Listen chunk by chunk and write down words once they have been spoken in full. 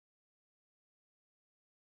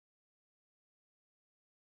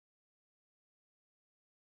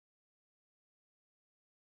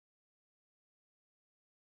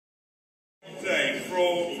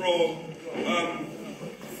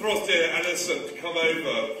for Dear Alison to come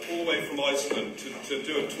over all the way from Iceland to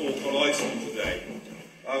do a talk on Iceland today.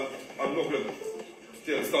 I'm not going to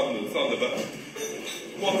steal thunder, but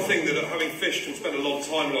one thing that, having fished and spent a lot of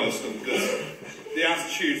time in Iceland, the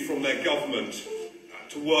attitude from their government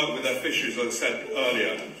to work with their fisheries, as I said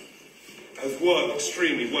earlier, has worked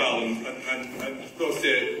extremely well, and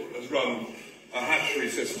Dear has run a hatchery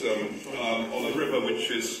system on the river which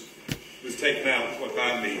was taken out quite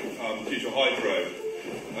badly due to hydro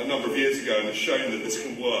a number of years ago, and has shown that this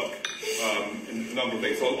can work in a number of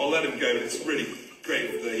things. I'll let him go, but it's really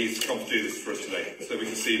great that he's come to do this for us today, so we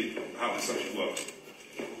can see how this actually works.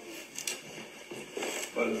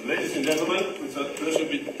 Well, ladies and gentlemen, it's a pleasure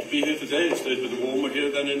to be here today. It's a little bit warmer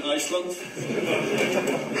here than in Iceland. A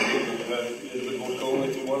little bit more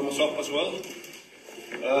cold to warm us up as well.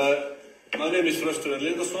 My name is Þröstur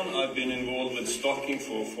Lindarsson. I've been involved with stocking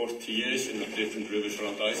for 40 years in the different rivers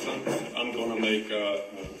around Iceland. I'm going to make a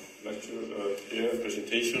lecture here, a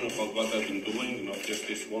presentation about what I've been doing, not just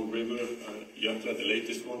this one river, Jökla, the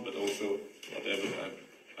latest one, but also whatever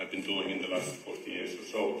I've been doing in the last 40 years or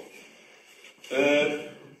so.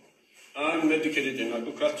 I'm educated in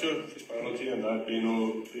agriculture, fish biology, and I've been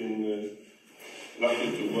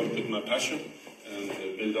lucky to work with my passion and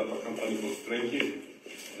build up a company called Strengi,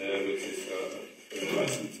 which is a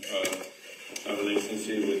licensed travel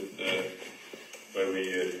agency where we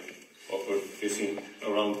offer fishing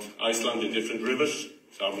around Iceland in different rivers,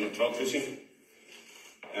 salmon and trout fishing.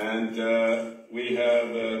 And we have,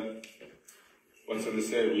 what shall I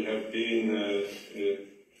say, we have been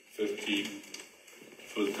 30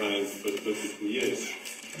 full-time for 32 years,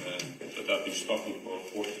 but I've been stocking for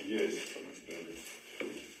 40 years from experience.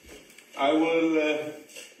 I will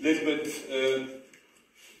little bit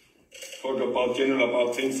talk about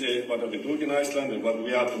things, what I've been doing in Iceland and what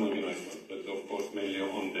we are doing in Iceland, but of course mainly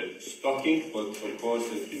on the stocking, but of course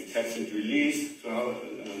it's been catch and release, and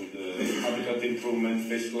habitat improvement,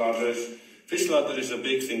 fish ladders. Fish ladder is a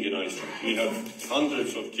big thing in Iceland. We have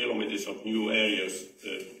hundreds of kilometers of new areas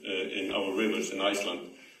in our rivers in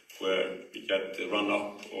Iceland where we get run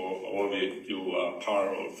up or we do par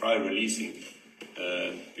or fry releasing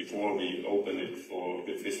before we open it for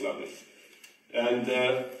the fish ladders. And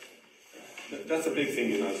that's a big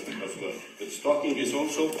thing in Iceland as well. But stocking is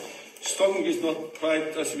not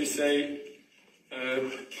quite, as we say,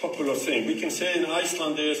 popular thing. We can say in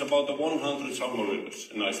Iceland there's about 100 salmon rivers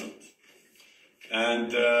in Iceland.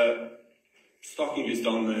 And stocking is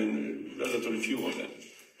done in relatively few of them.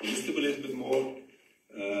 It used to be a little bit more,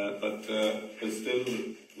 but still,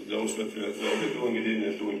 those that we're doing it in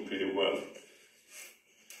are doing pretty well.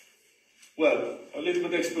 Well, a little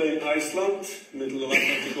bit explain Iceland, middle of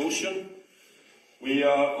Atlantic Ocean. We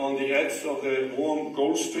are on the edge of the warm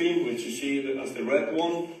Gulf Stream, which you see as the red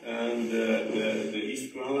one, and the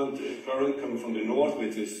East Greenland current coming from the north,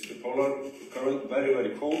 which is the polar current, very,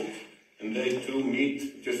 very cold. And they two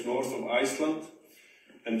meet just north of Iceland.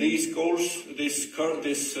 And these goals, these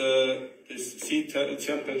sea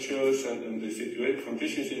temperatures and the situation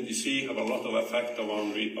conditions in the sea have a lot of effect on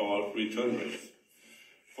our return rates.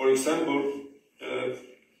 For example,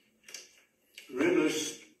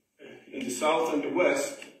 rivers in the south and the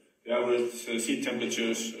west, the average sea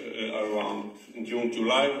temperatures are around, in June,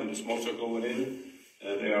 July, when the smolts are going in,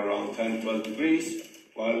 they are around 10, 12 degrees.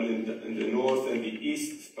 While in the north and the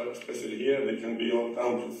east, especially here, they can be all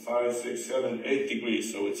down to 5, 6, 7, 8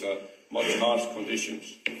 degrees, so it's a much harsh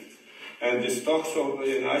conditions. And the stocks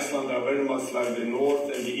in Iceland are very much like the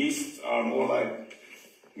north and the east, are more like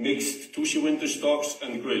mixed tushy winter stocks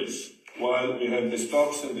and grills. While we have the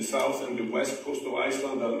stocks in the south and the west coast of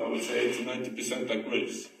Iceland, I would say 80–90% are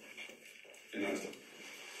grills in Iceland.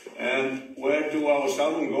 And where do our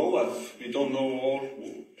salmon go? We don't know all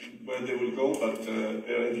where they will go, but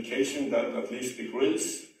there are indication that at least the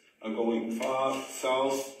grills are going far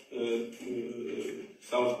south,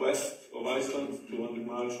 southwest of Iceland, 200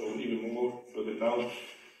 miles or even more further down.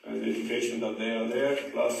 And the indication that they are there,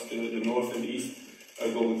 plus the north and east are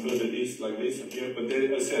going further east like this and here. But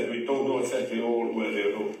as I said, we don't know exactly all where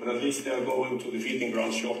they go. But at least they are going to the feeding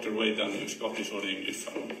ground shorter way than the Scottish or the English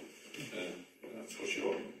salmon. That's for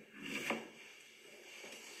sure.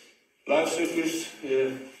 Life cycles,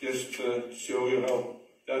 just to show you how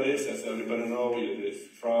that is. As everybody knows, it is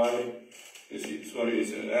fry, it's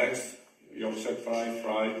eggs, yolk sac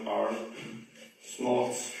fry, par,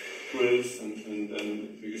 smolts, grills, and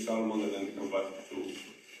then bigger salmon, and then come back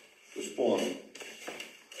to spawn.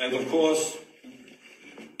 And of course,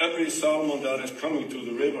 every salmon that is coming to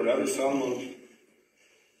the river, every salmon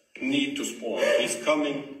need to spawn. He's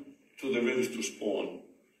coming to the rivers to spawn.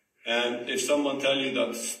 And if someone tell you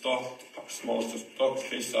that small stock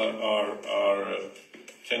fish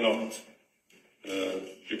cannot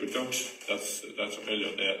reproduce, that's a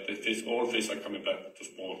failure. All fish are coming back to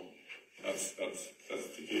spawn. That's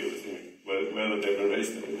the key of the thing. Whether they've been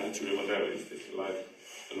raised naturally, whatever, it's the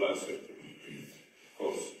life sector, of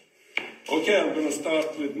course. Okay, I'm going to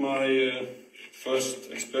start with my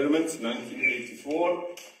first experiment,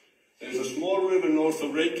 1984. There's a small river north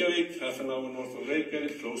of Reykjavik, half an hour north of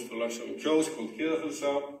Reykjavik, close to Laxalón coast, called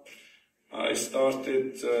Kiðafellsá. I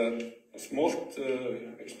started a small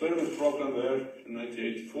experiment program there in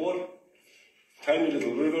 1984. Tiny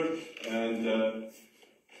little river, and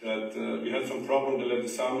we had some problem to let the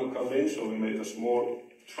salmon come in, so we made a small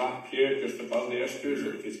trap here just above the estuary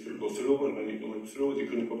so the fish could go through, and when they went through, they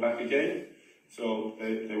couldn't go back again. So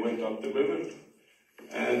they went up the river.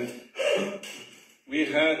 And we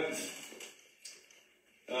had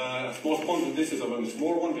a small pond. This is a very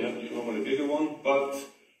small one. We have normally a bigger one. But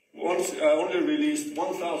once I only released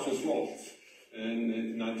 1,000 smolts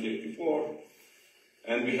in 1984,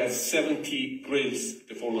 and we had 70 grills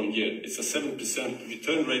the following year. It's a 7%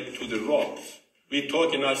 return rate to the rod. We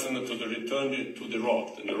talk in Iceland to the return to the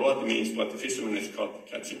rod, and the rod means what the fisherman is caught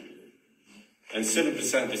catching. And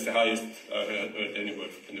 7% is the highest I heard anywhere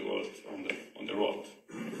in the world on the rod.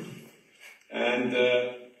 And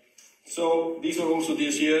so these are also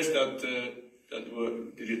these years that were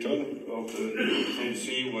the return of the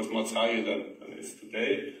sea was much higher than it is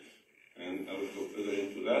today, and I will go further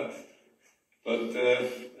into that. But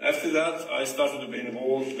after that, I started to be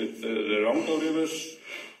involved with the Rangá rivers,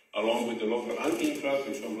 along with the local hunting club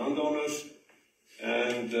and some landowners,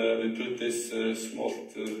 and we put this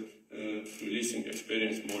smolt releasing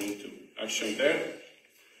experience more into action there.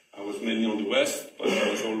 I was mainly on the west, but I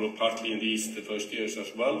was also partly in the east the first years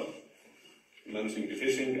as well, managing the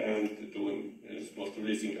fishing and doing smolt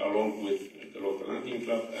releasing along with the local hunting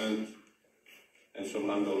club and some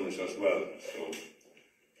landowners as well. So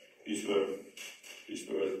these were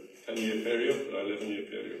 10-year period, or 11-year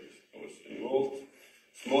period I was involved.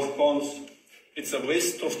 Smolt ponds, it's a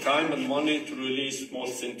waste of time and money to release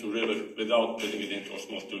smolts into river without putting it into a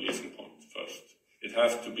smolt releasing pond first. It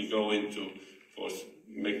has to be go into, of course,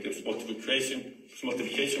 make the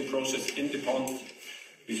smoltification process in the pond.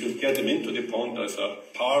 We should get them into the pond as a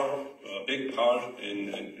big par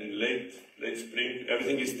in late spring.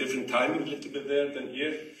 Everything is different timing a little bit there than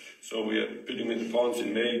here. So we are putting them in the ponds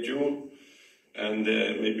in May, June, and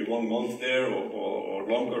maybe 1 month there or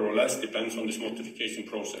longer or less, depends on the smoltification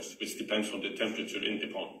process, which depends on the temperature in the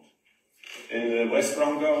pond. In West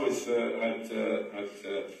Rangá, which had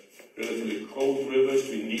relatively cold rivers,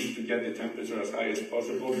 we need to get the temperature as high as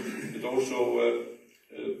possible. It also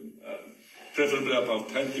preferably about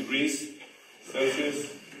 10 degrees Celsius,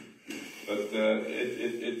 but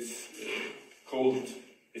it's cold.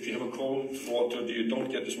 If you have a cold water, you don't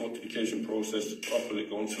get the smoltification process properly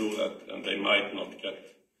going through that, and they might not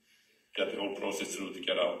get the whole process through to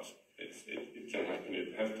get out. It can happen.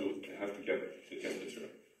 You have to get the temperature.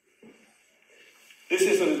 This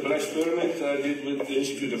is a little experiment I did with the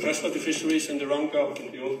Institute of Freshwater Fisheries in the Rangá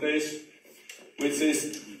in the old days, which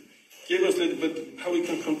is give us a little bit how we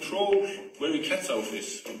can control where we catch our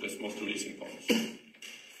fish from the smolt releasing ponds.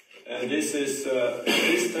 And this is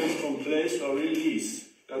distance from place or release.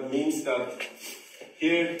 That means that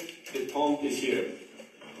here the pond is here.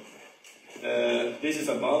 This is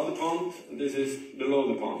above the pond, and this is below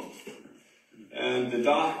the pond. And the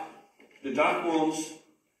dark ones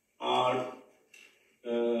are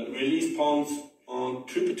release ponds on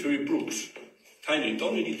tributary brooks. Tiny,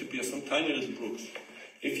 don't need to be some tiny little brooks.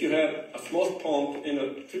 If you have a small pond in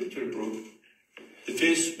a tributary brook, the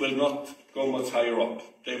fish will not go much higher up.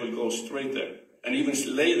 They will go straight there, and even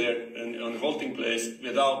lay there on a halting place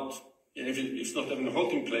without, and if it's not even a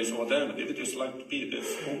halting place or whatever, they would just like to be there,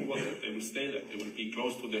 they will stay there. They will be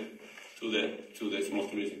close to the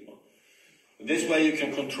smolt releasing pond. This way you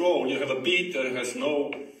can control. You have a beat that has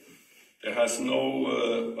no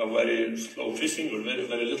a very slow fishing or very,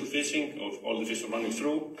 very little fishing of all the fish are running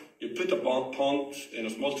through. You put a pond in a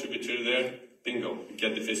small tributary there, bingo, you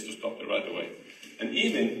get the fish to stop there right away. And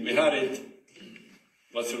even we had it,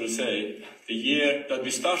 what shall we say, the year that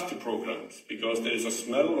we start the programs, because there is a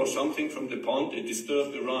smell or something from the pond, it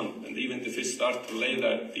disturbs the run, and even the fish start to lay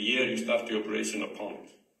there the year you start the operation of pond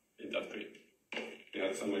in that creek. We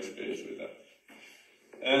had some experience with that.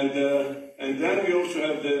 And then we also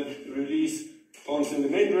have the release ponds in the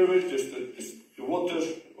main river, just the water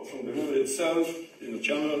from the river itself in the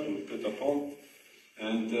channel, and we put a pond.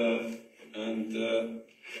 And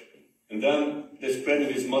And then the spreading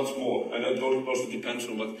is much more, and it also depends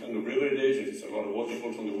on what kind of river it is. If it's a lot of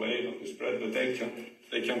waterfalls on the way, not the spread, but they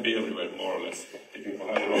can be everywhere, more or less. They can go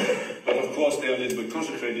higher up. But of course, they are a little bit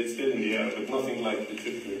concentrated still in the air, but nothing like the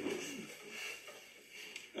tributary brooks.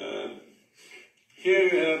 Here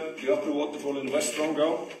we have the upper waterfall in West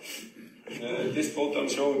Strongau. This photo I'm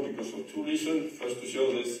showing because of two reasons. First, to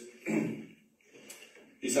show this,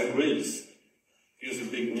 these are grills. Here's a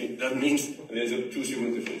big meat. That means there's a 2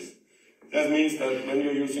 centimeter fish. That means that when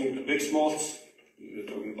you're using the big smolts, we were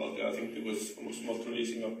talking about that, I think there was smolt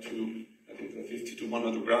releasing up to, I think, 50 to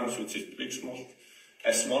 100 grams, which is big smolt.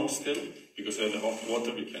 S1 still, because of the hot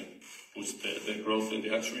water, we can boost the growth in the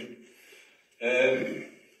hatchery.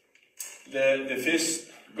 The fish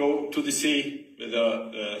go to the sea with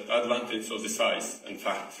the advantage of the size and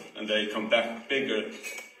fat, and they come back bigger,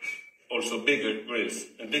 also bigger grills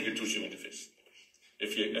and bigger 2 centimeter fish,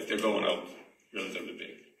 if they're going out relatively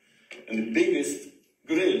big. And the biggest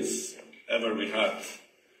grills ever we had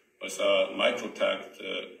was a micro-tagged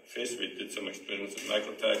fish. We did some experiments with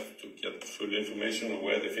micro-tag to get full information on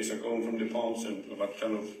where the fish are going from the ponds and what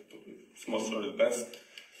kind of smolts are the best.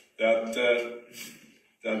 That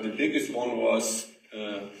the biggest one was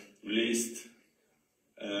released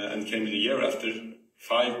and came the year after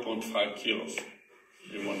 5.5 kilos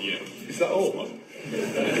in 1 year. Is that all?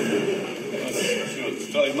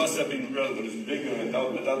 So it must have been relatively bigger than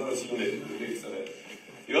that, but that was unique.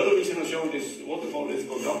 The other reason I'm showing this waterfall is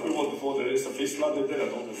called the upper waterfall. There is a fish ladder there. I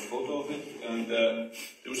don't have a photo of it. And there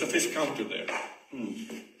was a fish counter there.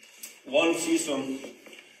 One season,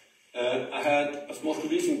 I had a small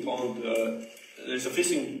releasing pond. There's a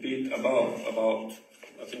fishing beat about,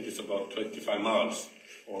 I think it's about 25 miles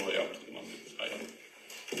all the way up to the mountains.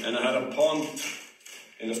 And I had a pond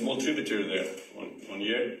in a small tributary there one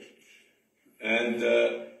year. And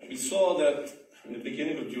we saw that in the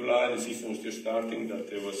beginning of July, the season was just starting, that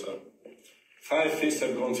there was 5 fish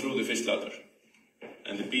had gone through the fish ladder.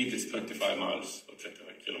 And the beat is 25 miles, or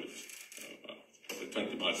 25 kilometers,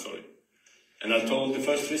 20 miles, sorry. And I told the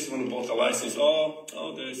first fisherman who bought a license,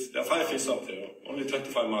 there are 5 fish up there, only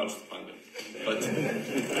 25 miles to find them. But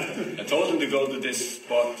I told him to go to this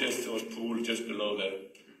spot, just to a pool just below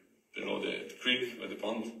the creek, by the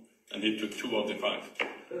pond, and he took 2 of the 5.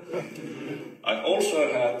 I also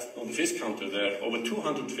had, on the fish counter there, over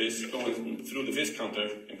 200 fish going through the fish counter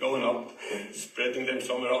and going up, spreading them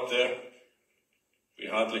somewhere up there. We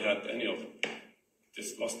hardly had any of them.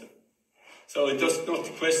 Just lost them. So it's just not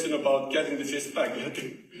a question about getting the fish back.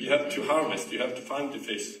 You have to harvest. You have to find the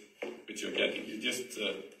fish which you're getting. You just,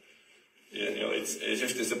 it's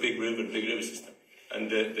just there's a big river system, and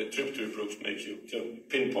the tributary brooks make you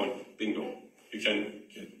pinpoint, bingo. You can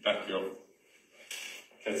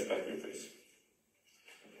catch back your fish.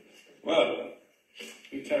 Well,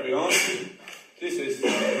 we carry on. This is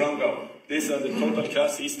Rangau. These are the total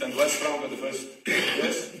catch, east and west Rangau, the first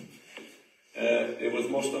years.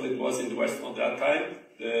 Most of it was in the west at that time.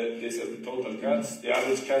 These are the total catch. The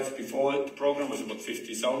average catch before the program was about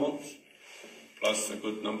 50 salmon, plus a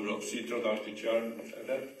good number of sea trout, Arctic char, and like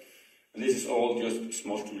that. And this is all just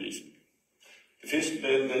smolt release.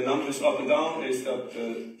 The numbers up and down is that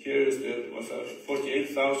here was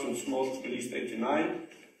 48,000 smolts released 89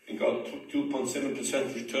 and got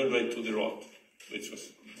 2.7% return rate to the rod, which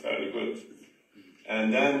was very good.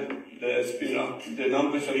 And then the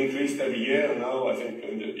numbers have increased every year, and now I think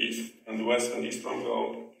in the east and the west and east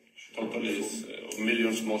Rangau totally is a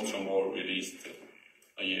million smolts or more released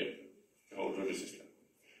a year, the whole river system.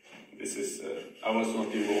 This is, I was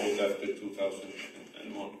not involved after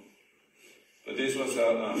 2001. But this was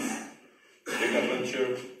a big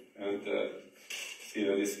adventure, and see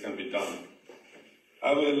that this can be done.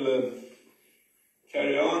 I will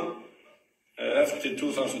carry on. After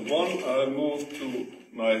 2001, I moved to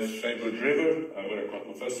my favorite river, where I caught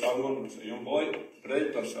my first salmon as a young boy,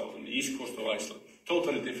 Breiðdalsá, on the east coast of Iceland.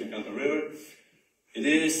 Totally different kind of river. It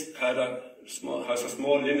has a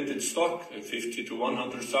small limited stock, 50 to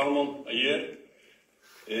 100 salmon a year.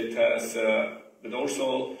 It has, but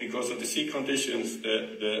also because of the sea conditions,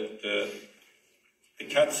 the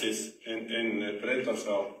catches in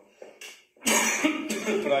Breiðdalsá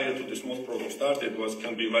prior to the smolt program started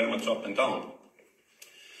can be very much up and down.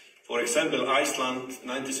 For example, Iceland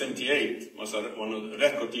 1978 was one of the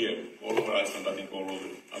record year all over Iceland, I think all over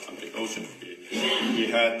the Atlantic Ocean. We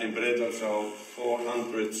had in Breiðdalsá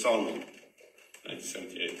 400 salmon,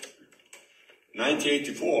 1978.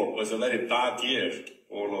 1984 was a very bad year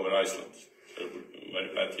all over Iceland, a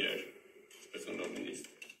very bad year, especially north and east.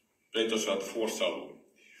 Breiðdalsá had 4 salmon,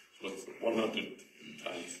 so it was 100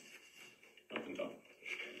 times up and down.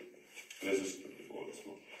 This is before the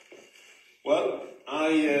smolt. Well,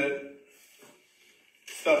 I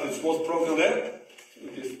started a sports program there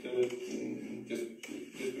just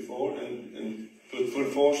before, and put full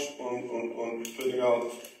force on putting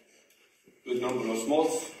out good number of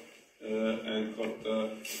smolts, and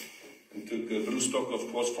took a blue stock,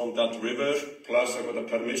 of course, from that river. Plus, I got a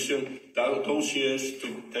permission those years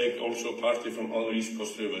to take also partly from other East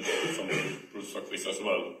Coast rivers, some blue stock fish as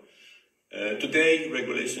well. Today,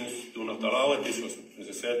 regulations do not allow it. This was, as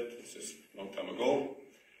I said, this is a long time ago.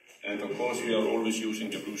 And of course, we are always using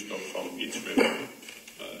the blue stock from each river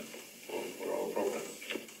for our program.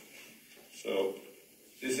 So,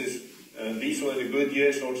 this is, these were the good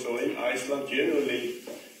years also in Iceland. Generally,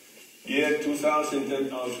 year 2000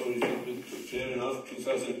 and also, fair enough,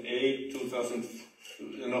 2008, 2000,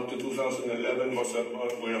 and up to 2011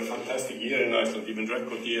 were a fantastic year in Iceland, even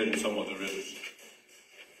record year in some of the rivers.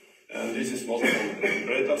 And this is mostly from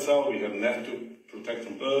Breiðdalsá. We have net to protect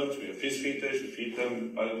from birds. We have fish feeders. We feed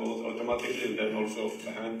them both automatically and then also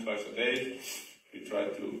by hand twice a day. We try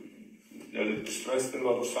to stress them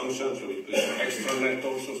out of sunshine, so we put extra net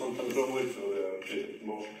also sometimes over it, so they are a bit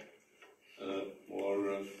more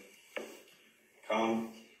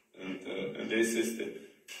calm. And this is the,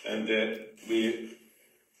 and we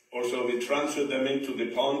transfer them into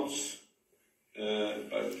the ponds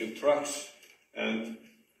by big trucks. And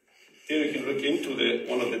here you can look into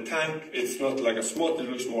one of the tank. It's not like a smolt, it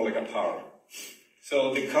looks more like a parr.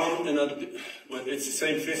 So they come in well, it's the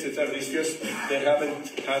same fish, it's just they haven't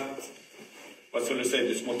had, what shall I say,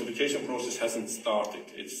 this multiplication process hasn't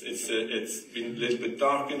started. It's been a little bit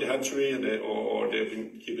dark in the hatchery, and or they've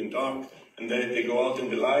been keeping dark, and they go out in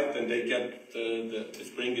the light, and they get the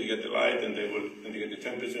spring, they get the light, and they get the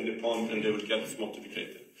temperature in the pond, and they will get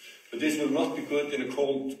multiplicated. But this will not be good in a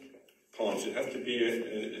cold ponds. It has to be,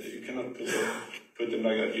 you cannot put them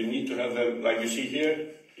like that. You need to have them, like you see here,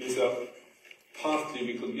 is partly,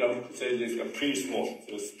 we could say this a pre-smolt.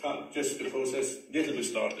 So just the process, little bit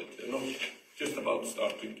started. They're not just about to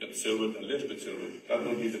start to get silvered, a little bit silvered. That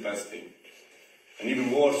will be the best thing. And even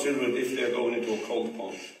more silvered if they're going into a cold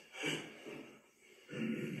pond.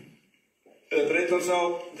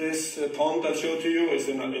 Breiðdalsá, this pond I showed to you is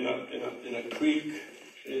in a creek.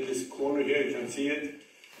 In this corner here, you can see it.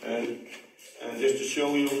 And just to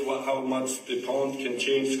show you how much the pond can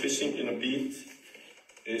change fishing in a beat,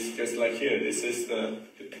 is just like here. This is the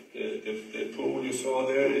pool you saw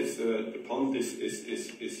there. Is the pond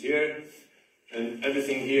is here, and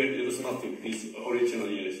everything here, it was nothing. These original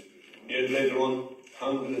years. Here later on,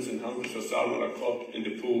 hundreds and hundreds of salmon are caught in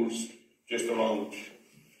the pools just around,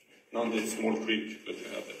 not this small creek, but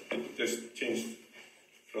it just changed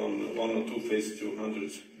from 1 or 2 fish to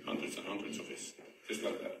hundreds and hundreds of fish. Just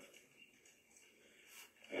like that.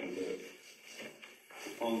 And the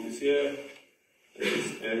pond is here.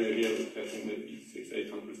 This area here is catching maybe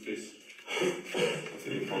 600-800 fish.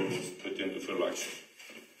 Until the pond is put into full action.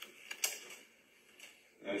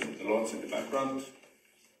 There's the lots in the background.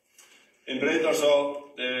 In Breiðdalsá,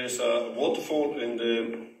 there is a waterfall in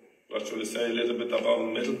the, what shall I say, a little bit above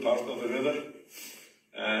the middle part of the river.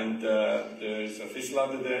 And there is a fish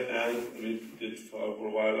ladder there, and we did for a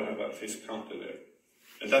while have a fish counter there.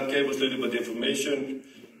 And that gave us a little bit of information,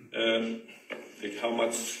 like how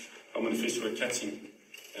many fish we're catching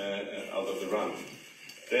out of the run.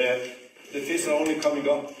 The fish are only coming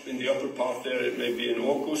up in the upper part there, maybe in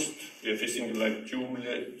August. We are fishing like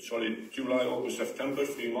July, August, September,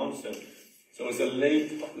 3 months. And so it's a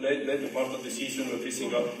later part of the season. We're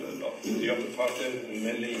fishing up in the upper part there, and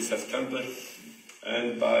mainly in September.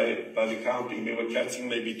 And by the counting, we were catching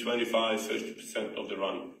maybe 25-30% of the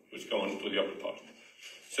run, which go into the upper part.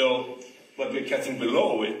 So what we're catching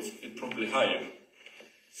below it is probably higher.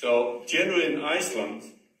 So generally in Iceland,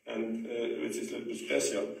 and which is a little bit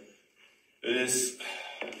special, is,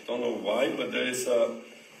 I don't know why, but there is the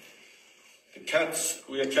catch,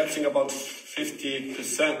 we are catching about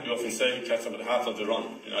 50%, we often say we catch about half of the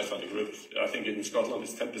run in Icelandic rivers. I think in Scotland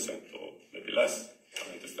it's 10% or maybe less,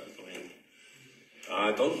 I understand.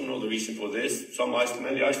 I don't know the reason for this.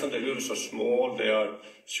 Many Icelandic rivers are small, they are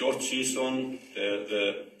short season,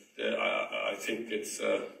 I think it's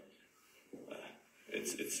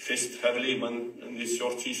fished heavily in this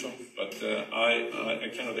short season, but I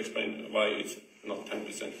cannot explain why it's not 10%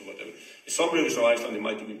 or whatever. In some rivers of Iceland it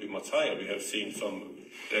might even be much higher. We have seen some,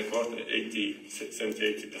 they're caught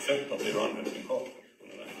 70-80% of the run have been caught.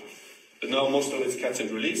 But now most of it's catch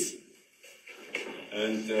and release.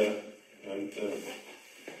 And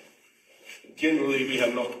generally we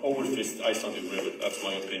have not overfished Icelandic river, that's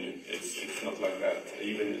my opinion. It's not like that,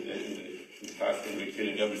 even in the past when we're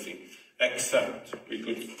killing everything. Except we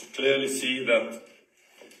could clearly see that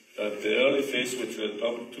that the early fish, which were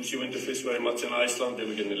two-sea winter fish very much in Iceland, they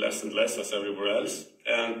were getting less and less as everywhere else.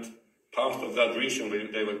 And part of that region,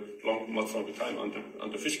 they were much longer time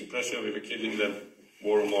under fishing pressure. We were killing them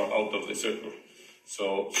more and more out of the circle.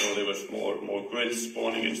 So there was more grills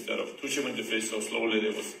spawning instead of two-sea winter fish. So slowly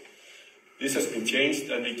this has been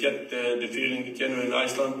changed, and we get the feeling generally in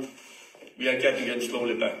Iceland, we are getting it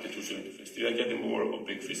slowly back to two-sea winter fish. We are getting more of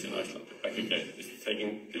big fish in Iceland back again.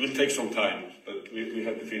 It will take some time, but we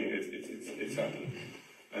have the feeling it's happening.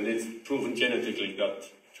 And it's proven genetically that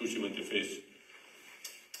two-sea winter fish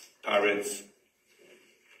parents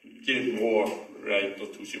give more rate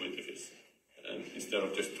of two-sea winter fish, and instead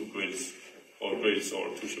of just two grills or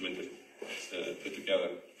two-sea winter put together.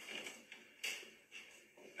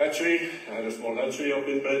 Hatchery, I had a small hatchery up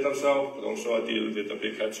in Breiðdalsá, but also I deal with a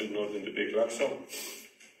big hatchery north in the big Laxá.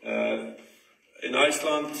 In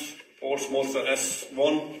Iceland, all smolts are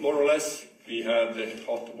S1, more or less. We have the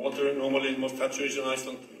hot water normally in most hatcheries in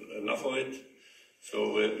Iceland, enough of it.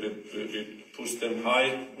 So we push them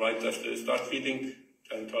high right after they start feeding,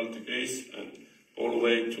 10, 12 degrees, and all the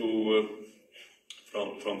way to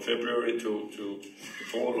from February to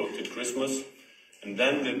fall or to Christmas. And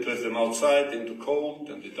then we put them outside into cold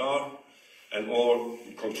and the dark, or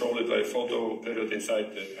control it by a photo period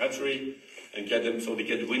inside the hatchery, and get them so they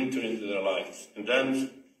get winter into their lives. And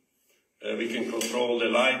then we can control the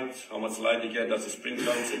light, how much light they get as the spring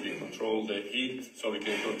comes, and we control the heat, so we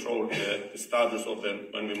can control the status of them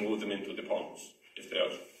when we move them into the ponds. If they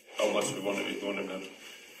are, how much we want them to.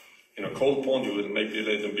 In a cold pond, you will maybe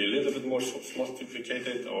let them be a little bit more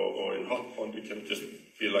smoltificated, or in hot pond, we can just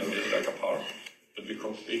be like a park. But we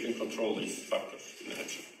can control these factors in the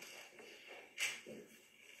hatchery.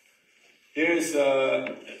 Here's,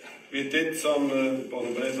 we did some, both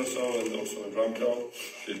in Breiðdalsá and also in Rangá,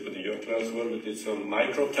 a little bit in Jökla as well, we did some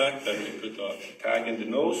micro tag, then we put a tag in the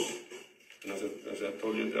nose, and as I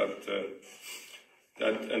told you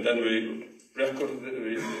and then we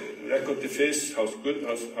record the fish, how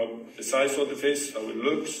the size of the fish, how it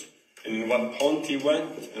looks, and in what pond he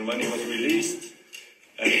went, and when he was released,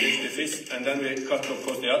 and the fish, and then we cut, of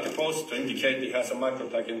course, the adipose to indicate he has a micro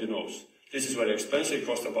tag in the nose. This is very expensive, it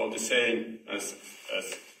costs about the same as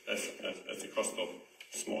the cost of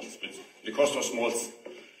smolts. The cost of smolts,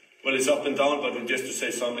 well, it's up and down, but just to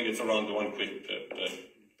say something, it's around 1 quid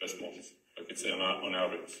per smolt, I could say on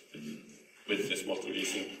average, with the smolt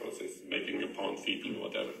releasing process, making a pound feeding or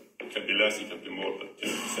whatever. It can be less, it can be more, but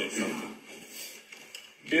just to say something.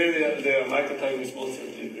 Here they are micro-tagging smolts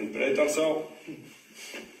in Breiðdalsá.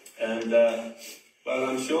 And well,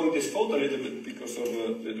 I'm showing this photo a little bit because of a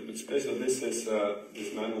little bit special. This is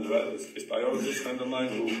this man on the right, this biologist friend of mine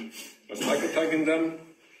who was micro-tagging them.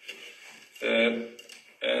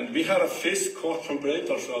 And we had a fish caught from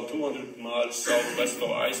Breiðdalsá 200 miles southwest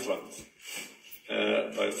of Iceland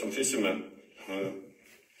by some fishermen.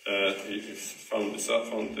 He found the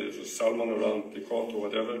salmon around the coast or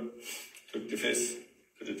whatever, took the fish,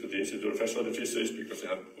 put it to the Institute of Freshwater Fisheries because it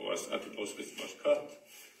was adipose which was cut.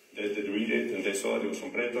 They did read it and they saw it was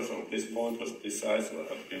from Breiðdalsá. This pond was this size, so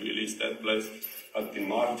had been released that place, had been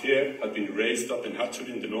marked here, had been raised up in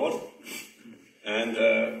hatchery in the north. And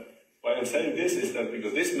why I'm saying this is that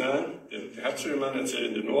because this man, the hatchery manager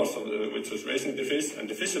in the north, which was raising the fish, and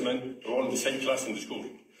the fishermen were all in the same class in the school.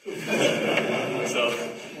 So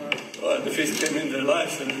the fish came in their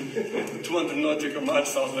lives and 200 nautical miles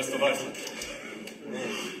southwest of Iceland.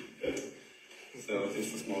 So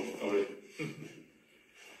this is a small story.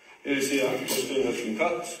 Here you see how the string has been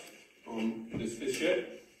cut on this fish here.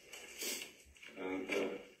 And,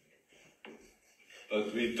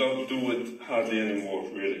 but we don't do it hardly anymore,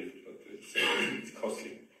 really. But it's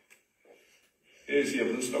costly. Here you see a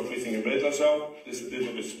blue stock freezing in Breiðdalsá. This is a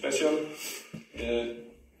little bit special.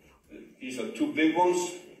 These are two big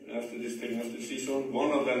ones after this thing of the season.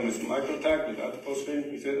 One of them is micro-tag with adipose fin,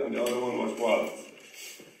 and the other one was wild.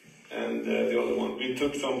 And the other one, we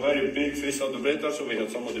took some very big fish out of Breiðdalsá, so we had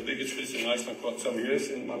some of the biggest fish in Iceland quite some years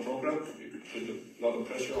in my program. We put a lot of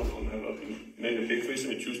pressure on many big fish,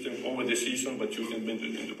 and we choose them over the season, but choose them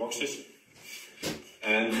into boxes.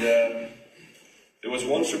 And there was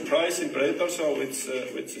one surprise in Breiðdalsá,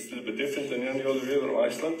 which is a little bit different than any other river of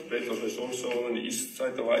Iceland. Breiðdalsá is also on the east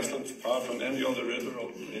side of Iceland, far from any other river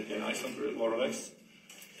in Iceland, more or less.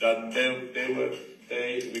 That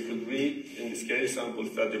we could read in the scale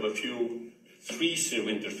samples that there were few 3-sea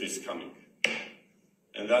winter fish coming.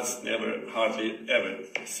 And that's hardly ever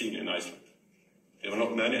seen in Iceland. There were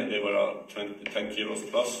not many, and they were 10 kilos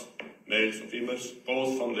plus, males and females,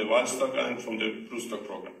 both from the wild stock and from the blue stock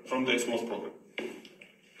program, from the smolt program.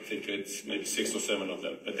 I think it's maybe 6 or 7 of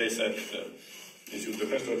them. But they said the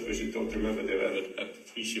freshwater fish, I don't remember they've ever had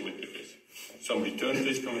 3 sea winter fish. Some return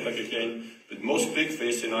fish coming back again, but most big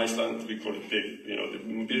fish in Iceland, we call it big, the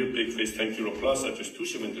very big fish, 10 kilo plus, are just 2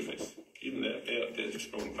 sea winter fish. Even they're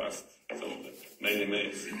just growing fast, some of them, mainly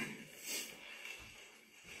males.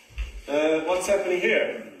 What's happening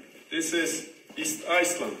here? This is East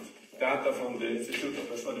Iceland, data from the Institute of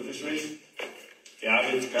Freshwater Fisheries. The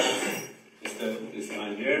average catch is this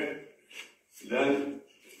line here. Then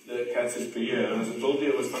the catches per year. And as I told you,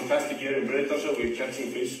 it was a fantastic year in Breiðdalsá. We're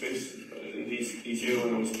catching fish in these years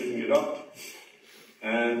when I was splitting it up.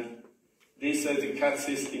 And these are the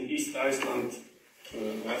catches in East Iceland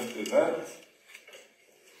after that.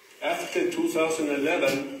 After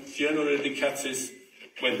 2011, generally the catches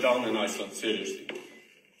went down in Iceland, seriously.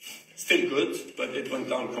 Still good, but it went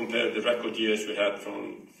down compared to the record years we had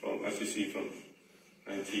from as you see, from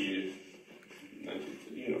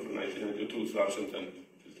 1990 to 2000 and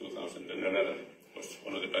 2011 was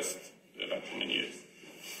one of the best we've had for many years.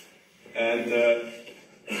 And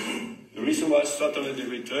the reason why suddenly the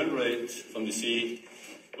return rate from the sea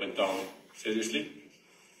went down seriously,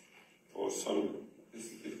 for some, it's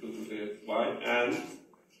difficult to say why, and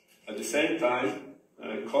at the same time,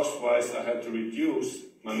 cost-wise, I had to reduce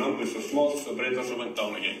my numbers of smolts, so Breiðdalsá went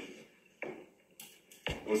down again.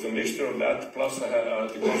 It was a mixture of that, plus I had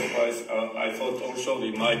the cost-wise, I thought also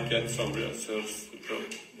we might get some real sales to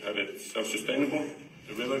have it self-sustainable,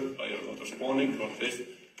 the river, by a lot of spawning from fish,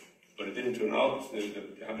 but it didn't turn out.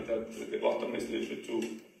 The habitat at the bottom is a little bit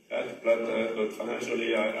too bad, but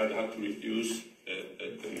financially I had to reduce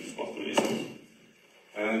the smolt release.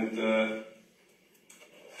 And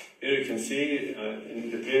here you can see in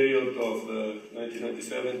the period of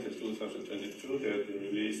 1997 to 2022, they have been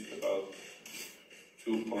released about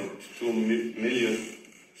 2.2 million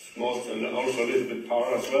smolts, and also a little bit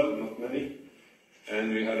power as well, not many.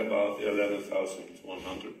 And we had about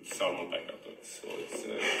 11,100 salmon back out of it. So it's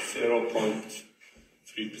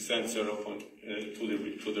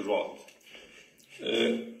 0.3% to the rod.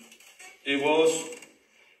 It was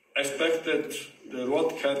expected, the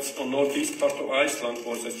rod catch on northeast part of Iceland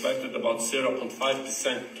was expected about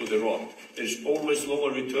 0.5% to the rod. There is always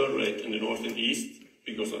lower return rate in the north and east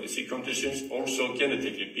because of the sea conditions, also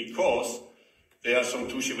genetically, because there are some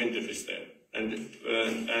 2 sea winter fish there. And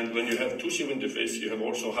when you have 2 sea winter fish, you have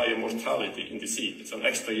also higher mortality in the sea. It's an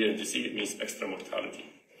extra year in the sea, it means extra mortality.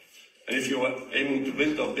 And if you are aiming to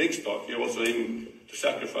build up big stock, you're also aiming to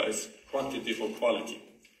sacrifice quantity for quality.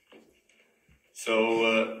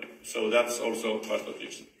 So that's also part of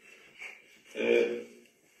this.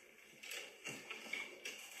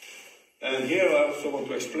 And here I also want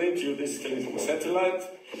to explain to you, this is taken from a satellite.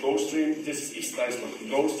 Gulf Stream, this is East Iceland. The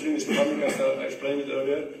Gulf Stream is coming, as I explained it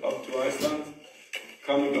earlier, up to Iceland,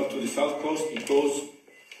 coming up to the south coast. It goes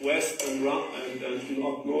west and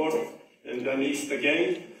up north, and then east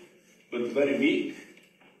again, but very weak.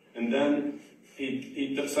 And then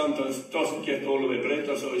it sometimes doesn't get all the way.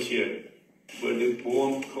 Breiðdalsá is here, where the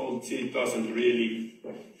warm, cold sea doesn't really,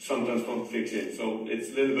 sometimes don't fix in. So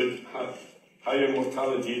it's a little bit higher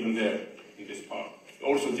mortality even there in this part.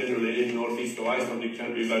 Also generally in northeast of Iceland it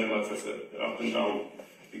can be very much as up and down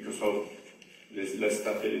because of there's less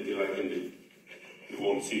stability like in the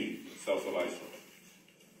warm sea south of Iceland.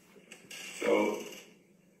 So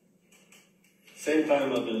same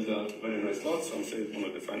time I built a very nice slot, some say one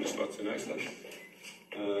of the finest slots in Iceland.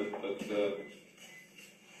 But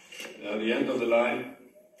at the end of the line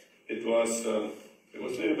it was a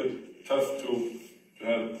little bit tough to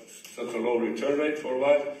have such a low return rate for a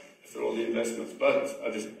while after all the investments. But I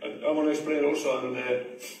want to explain also,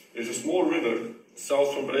 there's a small river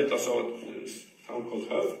south from Breiðdalsá, a town called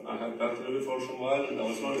Höfn. I had that river for some while, and I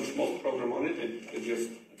was running a small program on it. It just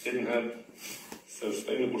didn't have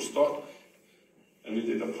sustainable stock, and we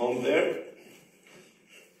did a pond there.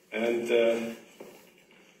 And I'll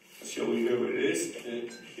show you here where it is.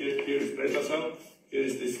 Here is Breiðdalsá. Here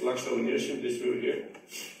is this Laxá Inertium, this river here.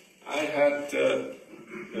 I had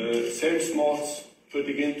same smolts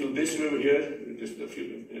putting into this river here, just a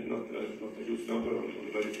few, not a huge number, only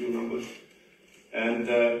very few numbers, and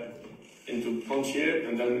into ponds here,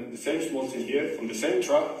 and then the same smolts in here, from the same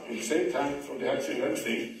truck, from the same tank, from the hatchery and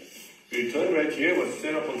everything. The return rate here was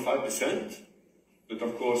 0.5%, but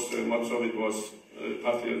of course much of it was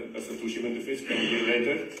partly as a 2 sea winter fish came a year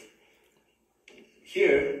later.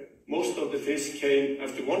 Here, most of the fish came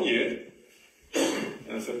after 1 year,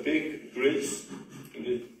 as a big grills, and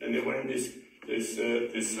they were in this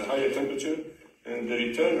higher temperature, and the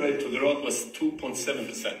return rate to the rod was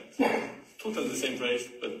 2.7%. Totally the same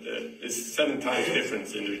rate, but it's 7 times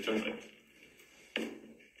difference in the return rate.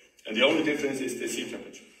 And the only difference is the sea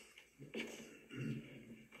temperature.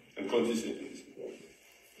 consistent in this.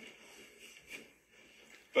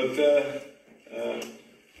 But,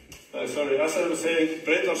 sorry, as I was saying,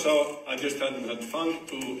 Breiðholtsá, I just hadn't had fun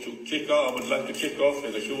to kick off. I would like to kick off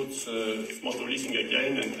with a huge smolt releasing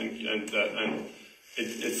again, and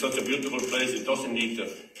it's such a beautiful place. It doesn't need a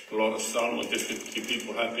lot of salmon just to keep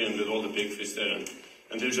people happy and with all the big fish there.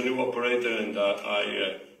 And there's a new operator, and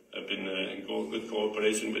I have been in good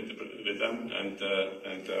cooperation with them, and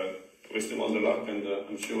wish them all the luck. And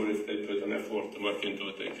I'm sure if they put an effort to work into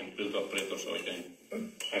it, they can build up Breiðholtsá again,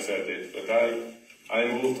 as I did. But I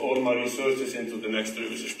moved all my researches into the next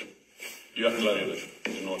river system, Jökla River,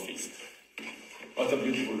 in the northeast. What a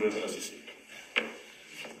beautiful river, as you see.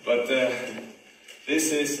 But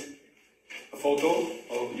this is a photo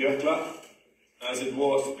of Jökla as it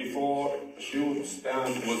was before a huge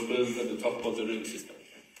dam was built at the top of the river system.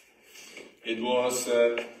 It was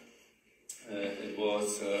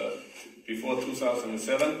before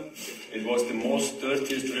 2007. It was the most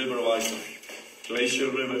dirtiest river of Iceland. Glacier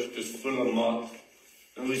river, just full of mud.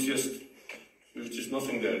 And there was just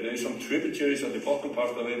nothing there. There are some tributaries at the bottom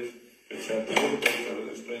part of it, which have a little bit, I will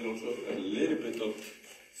explain also, a little bit of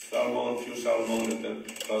salmon, few salmon, and then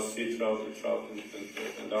plus sea trout,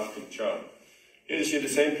 and Arctic char. Here you see the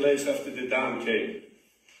same place after the dam came.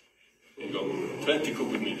 You go 20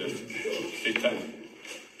 cubic meters, big time.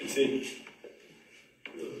 You see?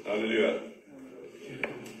 Hallelujah.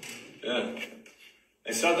 Yeah.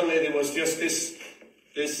 And suddenly there was just this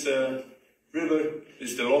river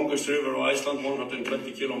is the longest river of Iceland,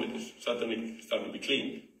 120 kilometers. Suddenly started to be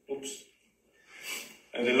clean. Oops.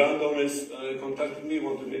 And the landowners contacted me,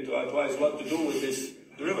 wanted me to advise what to do with this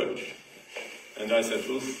river. And I said,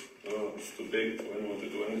 oof, oh, it's too big, I don't want to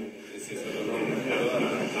do anything. I don't know.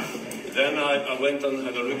 Then I went and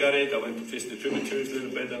had a look at it. I went to fish the tributaries a little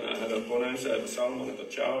bit, and I had a bonanza, I had a salmon, I had a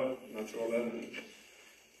char, natural lemon.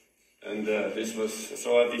 And this was,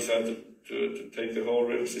 so I decided to take the whole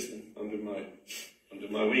river system under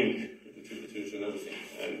my wing, with the tributaries and everything.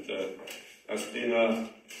 And it's been a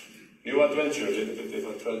new adventure, a little bit, if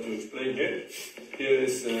I try to explain here. Here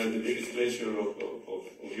is the biggest glacier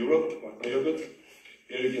of Europe, Vatnajökull.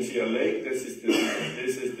 Here you can see a lake. This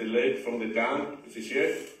is the lake from the dam, which is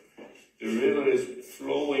here. The river is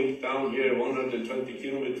flowing down here 120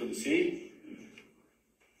 kilometers to the sea.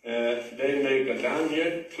 They make a dam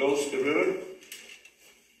here, close the river,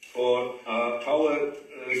 for a power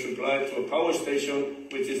supply to a power station,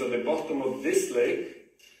 which is at the bottom of this lake,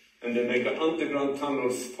 and they make an underground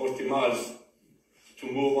tunnels 40 miles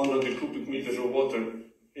to move 100 cubic meters of water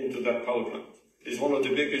into that power plant. It's one of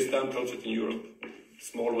the biggest dam projects in Europe,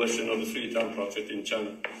 small version of the 3 dam project in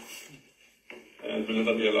China, and will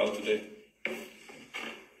never be allowed today.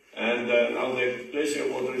 And now the glacier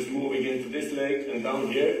water is moving into this lake and down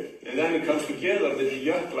here, and then it comes together with the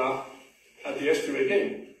Jökla at the estuary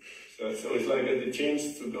again. So it's like the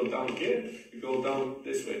change to go down here, you go down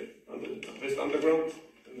this way, just underground,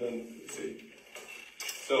 and then see.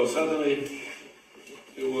 So suddenly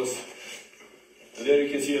it was, and there you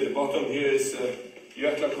can see at the bottom here is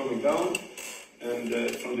Jökla coming down, and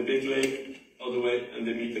from the big lake all the way, and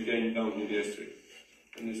they meet again down in the estuary.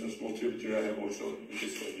 And there's a small tributary I have also in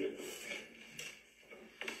this way here.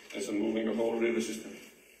 As I'm moving a whole river system.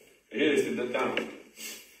 Here is the dam.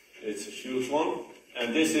 It's a huge one.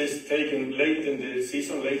 And this is taken late in the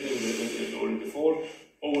season, late or in the fall.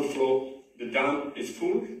 Overflow, the dam is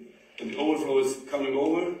full, and the overflow is coming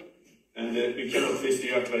over, and we cannot fish the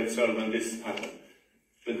Jökla itself when this happens.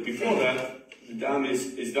 But before that, the dam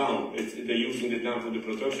is down. They're using the dam for the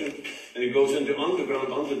production, and it goes in the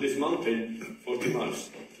underground under this mountain, 40 miles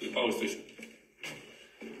to the power station.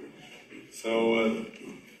 So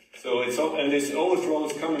it's up, and this overflow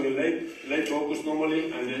is coming in late August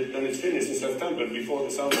normally, and then it's finished in September before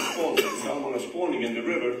the salmon spawns. The salmon are spawning in the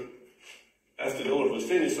river after the overflow is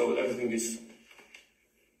finished, so everything is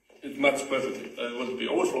matched perfectly. It will be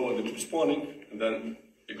overflow, it will be spawning, and then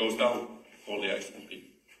it goes down. All the ice will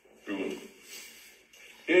be ruined.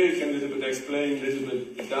 Here you can a little bit explain a little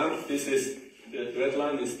bit the dam. This is the red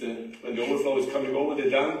line is when the overflow is coming over the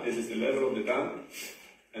dam. This is the level of the dam,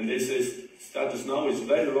 and this is status now is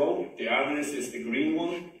very low. The average is the green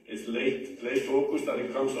one. It's late August that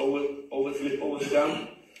it comes flip over the dam.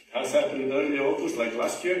 Has happened in early August, like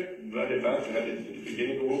last year. Very bad. We had it at the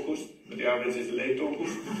beginning of August, but the average is late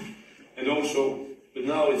August. And also, but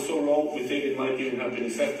now it's so low, we think it might even happen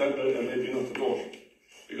in September and maybe not at all,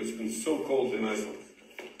 because it's been so cold in Iceland.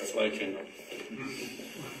 That's why I came up.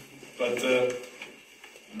 But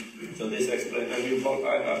so this explains. And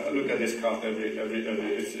I look at this card every.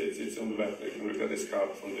 It's on the web. You can look at this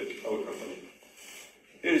card from the power company.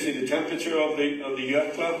 Here you see the temperature of the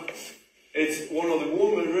Jökla. It's one of the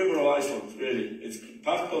warmer rivers of Iceland, really. It's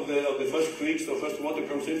part of the first creeks, the first water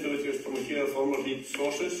comes into it just from geothermal heat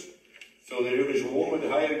sources. So the river is warmer, the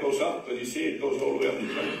higher it goes up, but you see it goes all the way up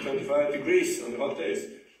to 25 degrees on the hot days.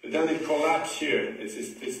 But then it collapses here. It's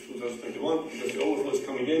 2021 because the overflow is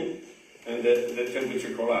coming in and the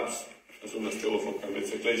temperature collapses as soon as the overflow comes.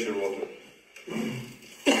 It's a glacier water.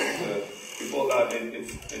 Before that,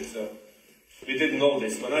 we didn't know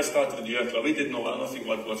this. When I started with the Jökla, we didn't know nothing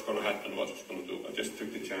what's going to happen, what it's going to do. I just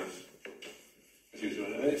took the chance. As usual.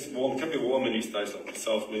 And it's warm, can be warm in East Iceland, it's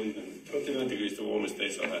south wind, and 29 degrees the warmest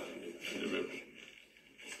days I've had in the river.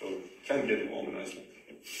 So it can get warm in Iceland.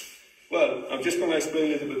 Well, I'm just going to explain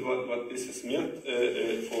a little bit what this has meant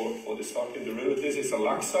for the stock in the river. This is a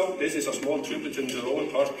Laxá. This is a small tributary in the lower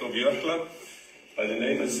part of Jökla. By the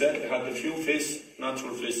name as said, it had a few fish,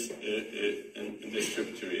 natural fish in this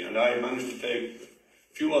tributary. And I managed to take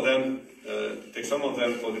a few of them, take some of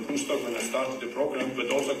them for the pool stock when I started the program,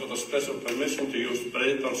 but also got a special permission to use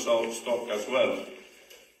Breiðdalsá stock as well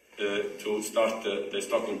to start the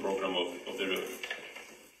stocking program of the river.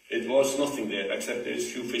 It was nothing there, except there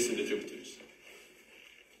is few fish in the tributaries.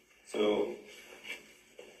 So,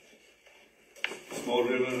 small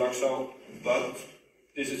river, Laxá, but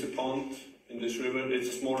this is a pond in this river. It's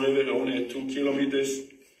a small river, only 2 kilometers.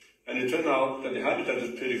 And it turned out that the habitat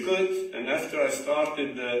is pretty good. And after I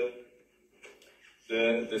started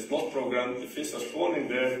the smolt program, the fish are spawning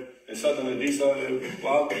there. And suddenly these are the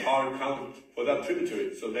wild par count for that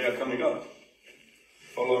tributary. So they are coming up,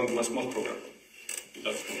 following my smolt program.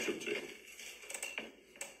 That's one tributary.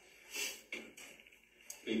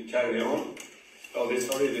 We carry on. Oh, this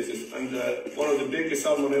is, and one of the biggest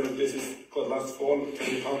salmon ever, this is called last fall,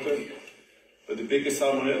 20 pounder. But the biggest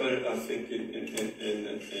salmon ever, I think,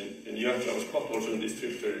 in Jökla was caught also in this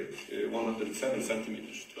tributary, 107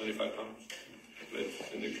 centimeters, 25 pounds,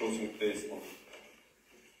 in the closing days.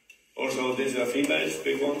 Also, these are females,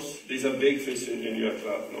 big ones. These are big fish in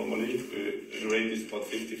Jökla normally. The rate is about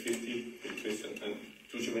 50-50, big fish and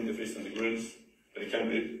two winter fish and the grills. But it can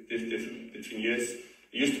be different between years.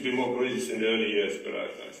 It used to be more grills in the early years, but I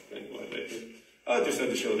explained why later. I just had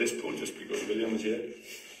to show this pool just because William is here.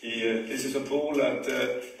 This is a pool that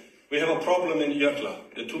we have a problem in Jökla.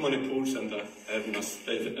 There are too many pools and I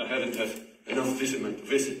haven't had enough fishermen to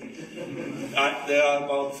visit. There are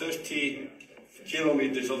about 30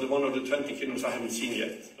 kilometers of the 120 kilometers I haven't seen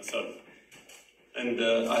yet myself. And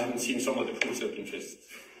I haven't seen some of the pools that have been fished.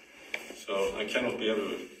 So I cannot be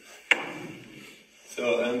everywhere.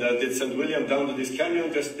 So, and I did send William down to this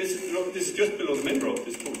canyon. This is just below the main road,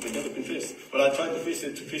 this pool, it's never been fished. But I tried to fish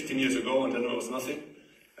it 15 years ago and then there was nothing.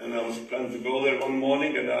 And I was planning to go there one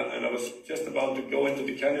morning and I was just about to go into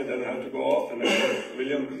the canyon, then I had to go off and I said,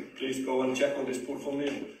 William, please go and check on this pool for me.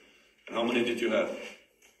 And how many did you have?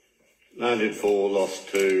 Landed 4, lost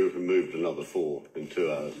 2, and moved another 4 in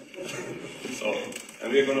 2 hours. So,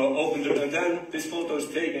 and we're going to open the, and then this photo is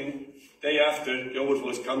taken day after the overflow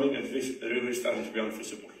is coming and the river is starting to be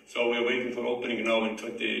unfishable. So we're waiting for opening now in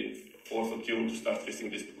 24th of June to start fishing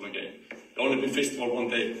this pool again. It's only been fished for 1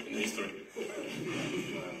 day in history.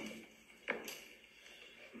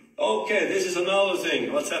 Okay, this is another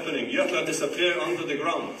thing. What's happening? Jökla disappear under the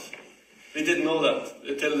ground. We didn't know that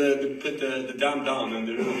until they put the dam down and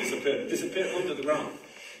the river disappeared. It disappeared under the ground.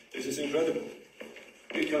 This is incredible.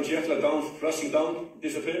 Here comes Jökla down, flushing down,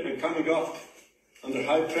 disappearing, and coming up under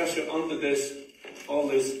high pressure under all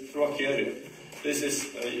this rocky area. This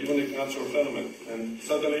is a unique natural phenomenon. And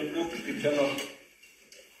suddenly, it cannot.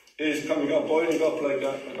 Here it's coming up, boiling up like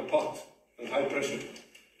a pot, and high pressure.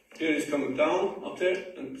 Here it's coming down up there,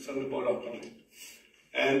 and suddenly boil up down here.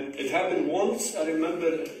 And it happened once, I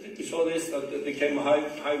remember, we saw this, that there came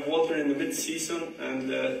high water in the mid-season,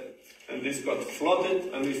 and this got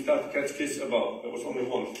flooded, and we started to catch fish above. There was only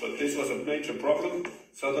once, but this was a major problem.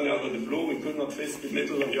 Suddenly, out of the blue, we could not fish the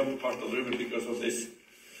middle and the upper part of the river because of these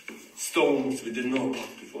stones we didn't know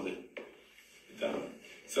about before the dam.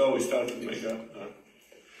 So we started to make a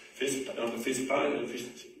fish pond, a fish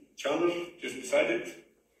channel just beside it,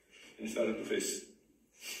 and we started to fish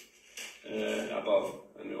above,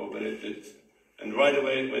 and we opened it, and right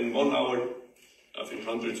away, in 1 hour, I think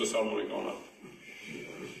hundreds of salmon were gone up.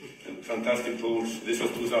 And fantastic pools. This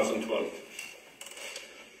was 2012.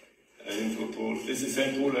 And into a pool. This is the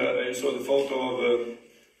same pool. I saw the photo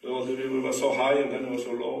of the river was so high and then it was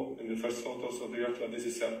so low in the first photos of the Jökla. This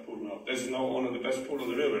is that pool now. This is now one of the best pools of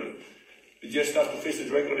the river. We just started to fish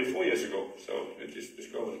it regularly 4 years ago, so it is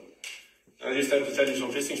discovered. I just have to tell you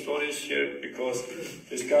some fishing stories here because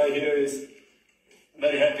this guy here is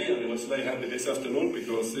very happy, and he was very happy this afternoon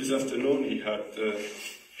because this afternoon he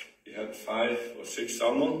had 5 or 6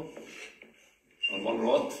 salmon on one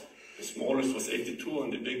rod. The smallest was 82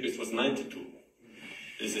 and the biggest was 92.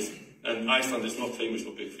 And Iceland is not famous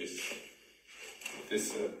for big fish.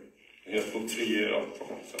 We have booked 3 years out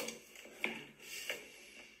from it. So.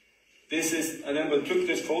 And then we took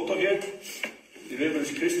this photo here. The river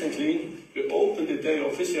is crystal clean. We opened the day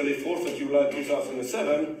officially 4th of July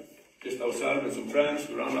 2007. Just ourselves and some friends.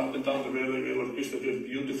 We ran up and down the river. The river crystal clear,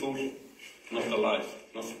 beautiful. Not alive.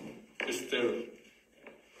 Nothing. Just there.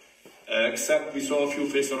 Except we saw a few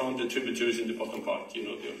fish around the tributaries in the bottom part. You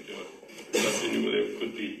know, because we knew where they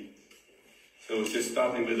could be. So it's just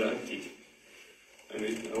starting with empty. And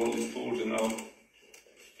all these pools are now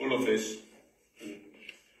full of fish.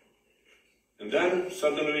 And then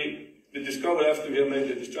suddenly we discovered, after we had made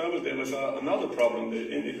the discovery, there was another problem.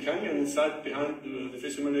 In the canyon inside behind the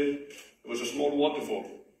fisherman area, there was a small waterfall,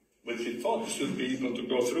 which he thought he should be able to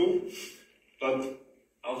go through, but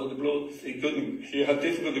out of the blue, he couldn't. He had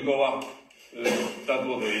difficulty to go up that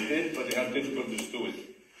water. He did, but he had difficulty to do it.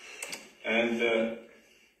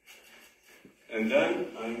 And then,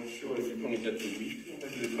 I'm sure if you're going to get the video,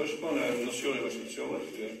 maybe the first one, I'm not sure if I should show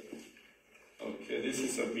it. Yeah. Okay, this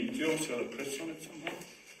is a video, so I'll press on it somehow.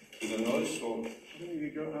 With a noise, or...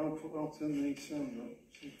 I'll turn the sound up.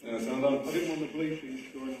 Yeah, sound up. I didn't want the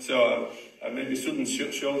bleeping going on. So, I maybe shouldn't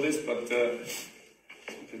show this, but...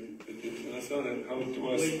 how do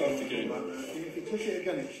I start again? If you push it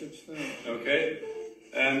again, it should start. Okay.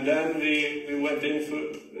 And then we went in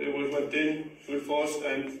full force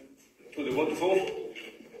and to the waterfall.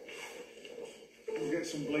 We'll get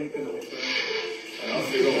some bleeping on it. And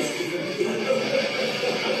off we go. I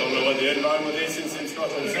don't know what the environment is in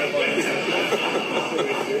Scotland.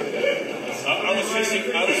 I was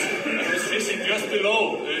fishing just below.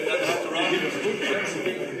 I had to run.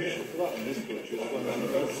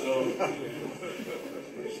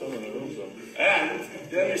 And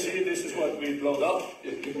then you see, this is what we blowed up.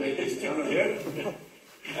 We made this channel here.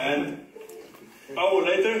 And an hour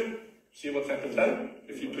later, see what happened then,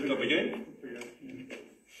 if you put it up again.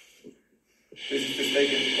 This is just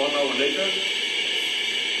taken 1 hour later.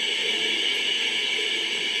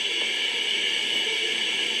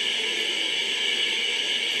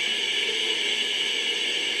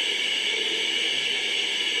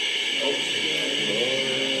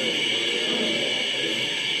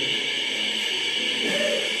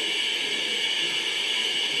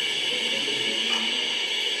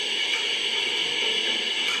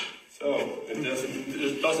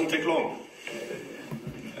 It doesn't take long.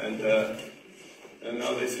 And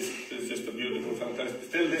now this is just a beautiful, fantastic.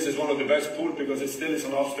 Still, this is one of the best pools because it still is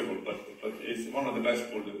an obstacle, but it's one of the best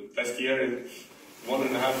pools. The best year in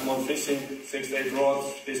 1.5 months fishing, 6 to 8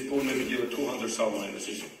 rods. This pool maybe give 200 salmon in the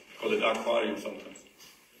season. Call it aquarium sometimes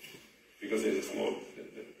because it is small.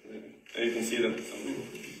 And you can see them.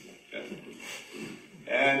 Yeah.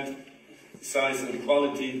 And size and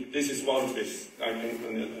quality. This is one fish.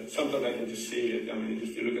 Sometimes I can just see it. I mean,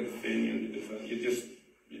 if you look at the thing, you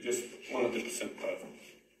just 100% perfect.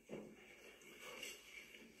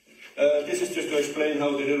 This is just to explain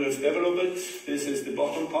how the river is developed. This is the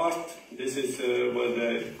bottom part. This is where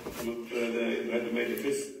they had to make the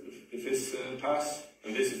fish pass.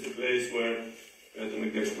 And this is the place where we had to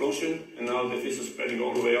make the explosion. And now the fish are spreading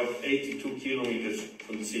all the way up 82 kilometers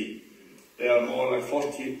from the sea. They are more like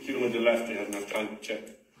 40 kilometers left. They haven't enough time to check.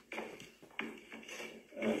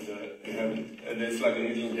 And it's like a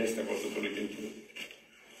needle in a haystack also to look into it.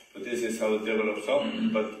 But this is how it develops up.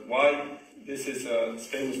 But why? This is a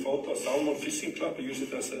famous photo, a Salmon fishing club. I use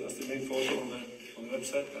it as the main photo on the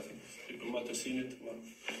website. I think people might have seen it.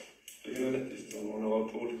 This is one of our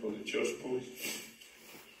pools called the church pool.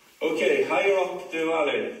 Okay, higher up the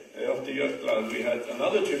valley, up the Jökla, we had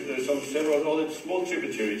another trip. There's several other small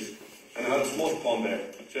tributaries. And I had a small pond there,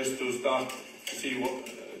 just to start to see what,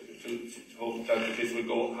 to hope that the fish will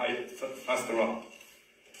go faster up.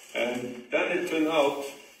 And then it turned out,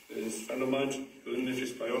 this friend of mine, who is a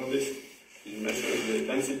fish biologist, he measured the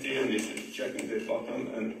density and he's checking the bottom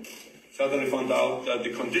and suddenly found out that the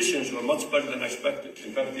conditions were much better than expected.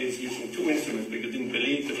 In fact, he's using 2 instruments because he didn't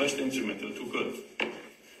believe the first instrument, they were too good.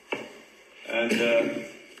 And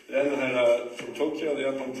then I had from Tokyo, the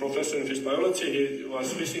Japan professor in fish biology. He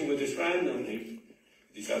was fishing with his friend, and he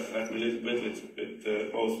decided to help me a little bit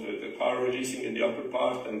with both the power releasing in the upper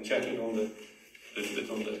part and checking on the little bit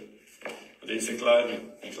on the insect line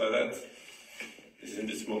and things like that. This is in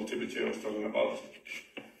this small tributary I was talking about.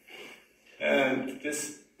 And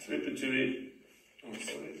this tributary, oh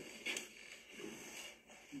sorry.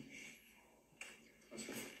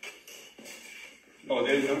 oh,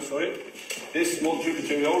 there you go, sorry. This small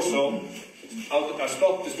tributary also, I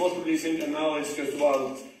stopped the smolt releasing, and now it's just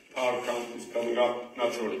wild par count is coming up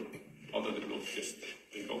naturally out of the blue. Just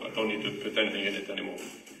I don't need to put anything in it anymore.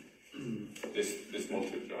 This small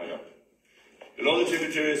tributary high up. Below the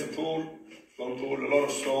tributary is a pool, long pool, a lot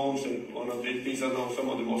of stones, and one of these are now some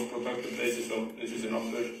of the most protected places. So this is an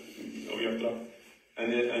upper of Jökla,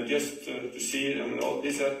 and just to see, I mean, all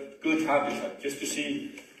these are good habitat. Just to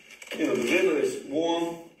see, the river is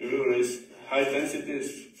warm, the river is high density,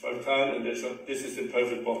 is fertile, and this is the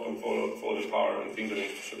perfect bottom for the par and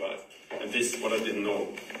fingerlings to survive. And this is what I didn't know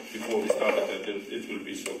before we started, that it will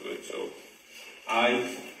be so good. So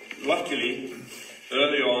I, luckily,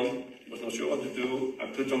 early on, was not sure what to do. I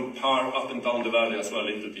put some par up and down the valley as well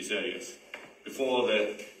into these areas before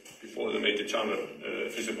they made the channel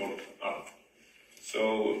visible up.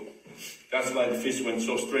 So that's why the fish went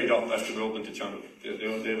so straight up after we opened the channel.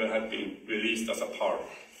 They had been released as a par.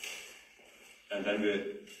 And then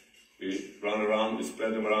we run around, we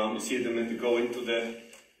spread them around, we see them go into the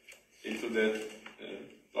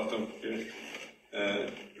bottom here.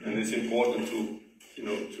 And it's important to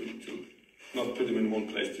not put them in one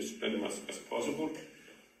place, to spread them as possible.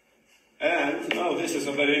 And now this is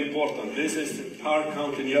a very important. This is the par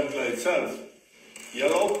count in Jökla itself.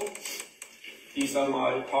 Yellow. These are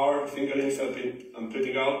my par fingerlings I'm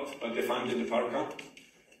putting out, but defined in the par count.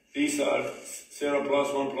 These are 0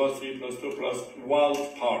 plus, 1 plus, 3 plus, 2 plus,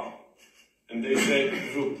 wild par. And they say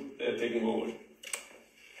group, they're taking over.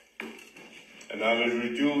 And I will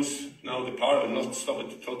reduce now the par, I will not stop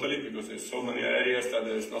it totally, because there's so many areas that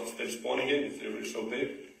there's not still spawning in, it's really so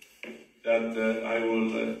big, that I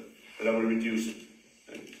will reduce it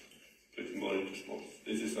and put it more into small.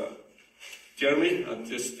 This is Jeremy,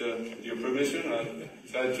 with your permission, I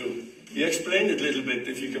decided to explain it a little bit,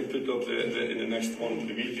 if you can put up in the next one,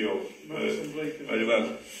 the video, very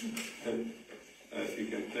well. And if you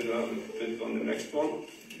can put it on the next one.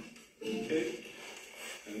 Okay.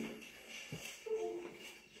 And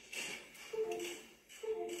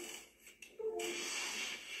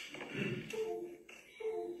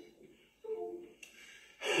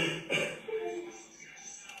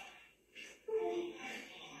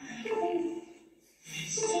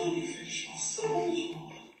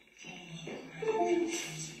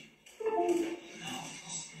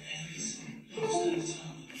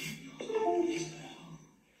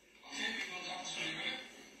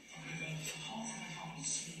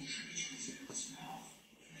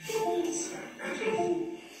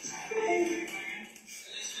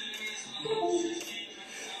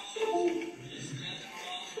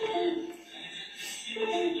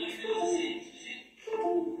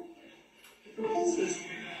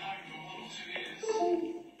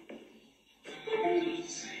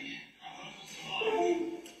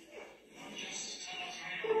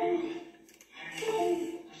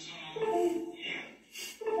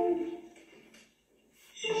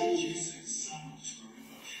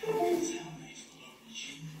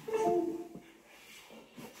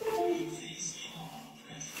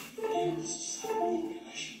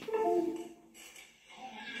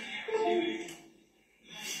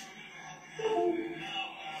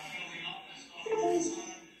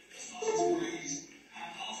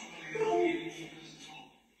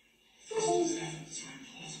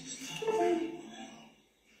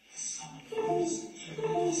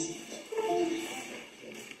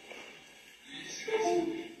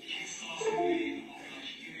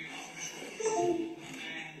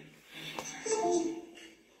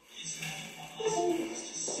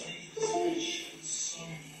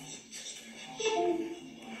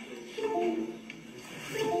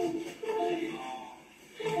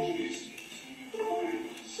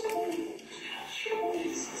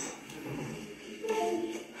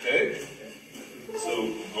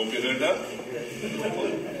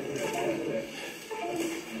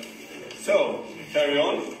so, carry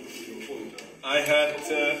on. I had,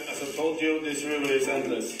 as I told you, this river is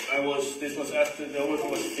endless. This was after the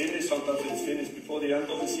overflow was finished. Sometimes it's finished before the end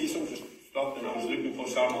of the season. Just stopped, and I was looking for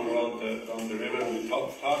salmon around the river with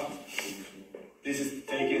top part. This is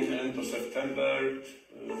taken end of September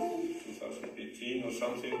 2018 or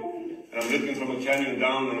something. And I'm looking from a canyon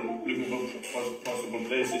down, and I'm looking for possible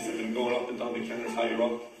places. I've been going up and down the canyons higher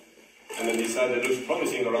up. And I decided it looks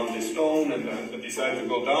promising around this stone, and I decided to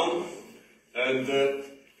go down. And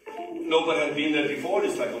nobody had been there before.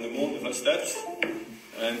 It's like on the multiple steps.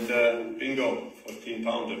 And bingo,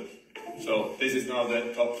 14-pounder. So this is now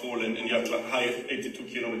the top pool in Jökla, high 82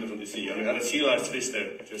 kilometers from the sea. And we had a sea lice fish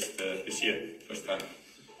there just this year, first time.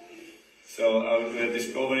 So we're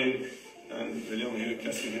discovering, and William here,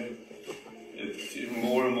 casting here. It's even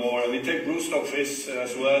more and more. And we take broodstock fish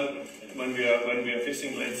as well when we are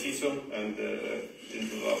fishing late season and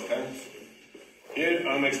into our tanks. Here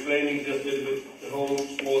I'm explaining just a little bit the whole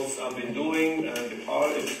smolts I've been doing and the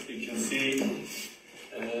part. You can see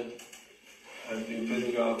I've been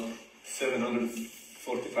putting out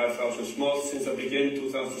 745,000 smolts since I began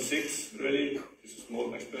 2006. Really, it's a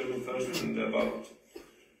small experiment first, and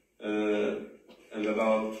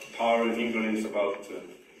about power and fingerlings about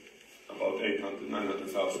 800,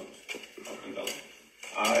 900,000 up and down.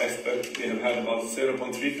 I expect we have had about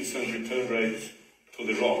 0.3% return rate to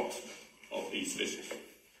the rod of these fishes.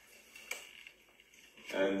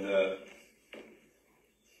 And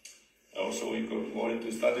also we go more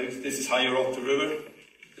into studies. This is higher up the river.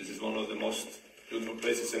 This is one of the most beautiful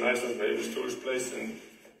places in Iceland, famous tourist place, and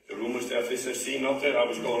the rumors there fish are seen up there. I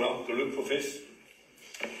was going up to look for fish.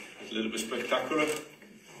 It's a little bit spectacular.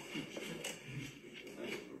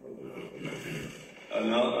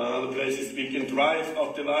 Another place is we can drive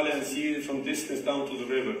up the valley and see it from distance down to the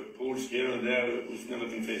river. Pools here and there which never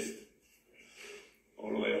been fished. All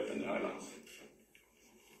the way up in the highlands.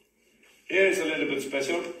 Here is a little bit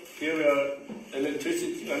special. Here we are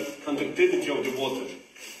electricity and conductivity of the water.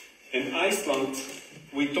 In Iceland,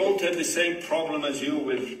 we don't have the same problem as you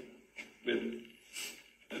with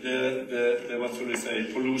the what should I say,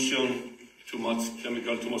 pollution, too much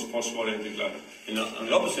chemical, too much phosphor, anything like that. On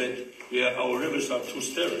the opposite, our rivers are too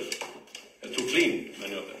sterile, too clean,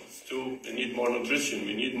 many of them. We need more nutrition,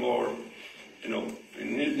 we need more, we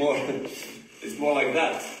need more, it's more like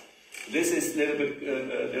that. This is a little bit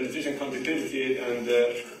the nutrition conductivity, and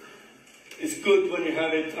it's good when you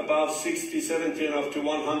have it above 60, 70, and up to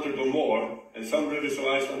 100 or more. And some rivers of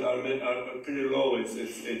Iceland are pretty low.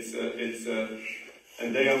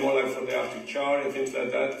 And they are more like for the after char and things like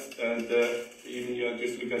that. And even you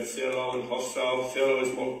just look at Selo and Hossá. Selo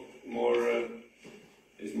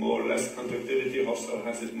is more less conductivity. Hossá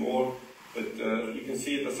has it more. But you can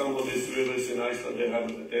see that some of these rivers in Iceland they have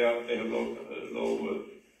low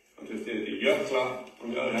conductivity. Jökla, on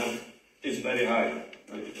the other hand, is very high.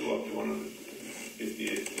 92 up to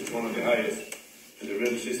 158. It's one of the highest. And the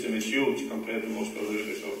river system is huge compared to most of the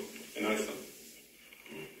rivers in Iceland.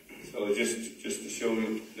 So just to show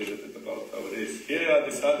you a little bit about how it is. Here are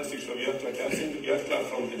the statistics of Jökla casting. Jökla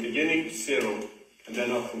from the beginning, 0, and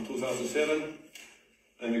then up from 2007.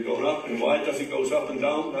 And we go up, and why does it go up and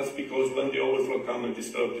down? That's because when the overflow come and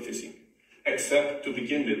disturb the fishing. Except to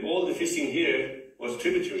begin with, all the fishing here was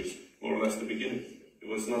tributaries, more or less to begin with. There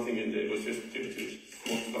was nothing in there, it was just tributaries,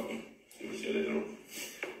 small stocking. You will see later on.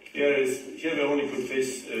 Here we only could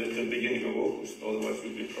fish the beginning of August, otherwise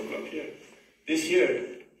we'd be trouble up here. This year,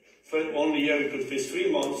 only year we could fish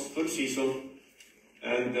 3 months, full season,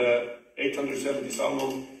 and 870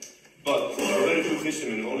 salmon. But there are very few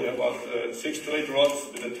fishermen, only about 6 to 8 rods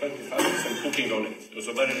with a 25% cooking on it. It was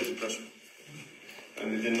a very little pressure.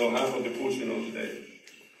 And we didn't know half of the pools we know today.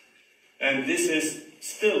 And this is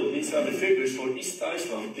still, these are the figures for East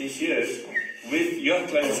Iceland these years with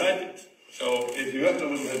Jökla inside it. So if Jökla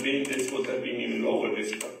wouldn't have been, this would have been even lower,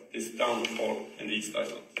 this downfall in the East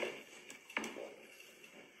Iceland.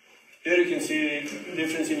 Here you can see the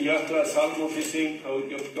difference in Jökla, salmon fishing, how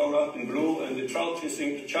it's gone up in blue, and the trout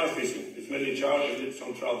fishing, the char fishing. It's mainly char, and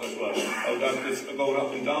some trout as well. How that is going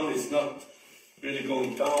up and down, it's not really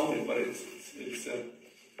going down, but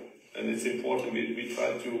and it's important. We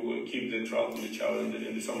try to keep the trout and the char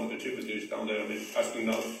in some of the tributaries down there. We're asking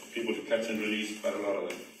now people to catch and release quite a lot of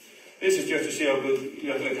them. This is just to see how good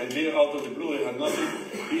Jökla can be. Out of the blue, it had nothing.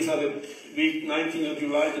 These are the week 19th of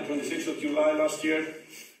July to 26th of July last year.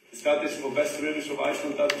 The statistics for best rivers of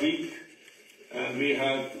Iceland that week, and we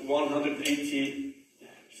had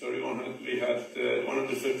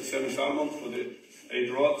 137 salmon for the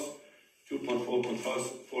 8 rods,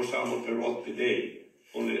 2.4 salmon per rod per day.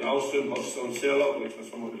 Only Ásum, Hossá, and Selo, which was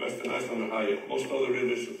some of the best in Iceland, are higher. Most other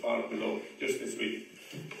rivers are far below, just this week.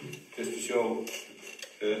 Just to show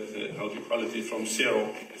how the quality from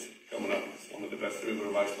 0 is coming up. It's one of the best rivers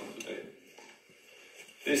of Iceland today.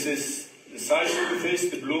 This is the size of the fish.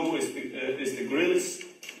 The blue is the grills,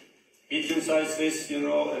 medium-sized fish, and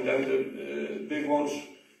then the big ones,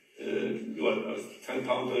 10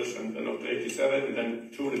 pounders and up to 87, and then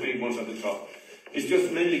 2 of the big ones at the top. It's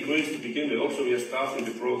just mainly grills to begin with. Also, we are starting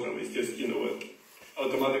the program. It's just,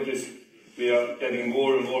 automatically we are getting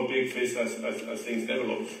more and more big fish as things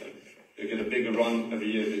develop. You get a bigger run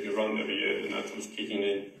every year, and that's what's kicking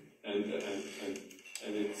in, and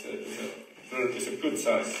it's a good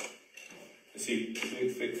size. You see,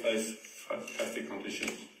 big fish, fantastic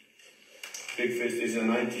conditions. Big fish is a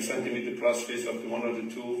 90 centimeter plus fish up to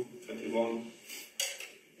 102, 21.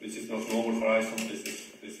 which is not normal for Iceland. This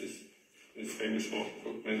is famous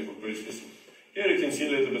mainly for British fishing. Here you can see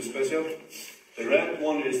a little bit special. The red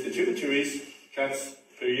one is the tributaries, catch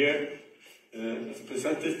per year as a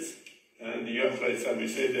percentage, and the jökla itself, we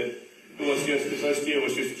say that it was just, the first year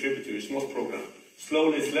was just a tributary smolt program.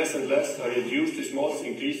 Slowly it's less and less. I reduced the smolts,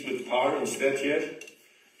 increased with par instead here.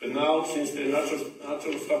 But now, since the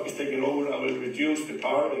natural stock is taking over, I will reduce the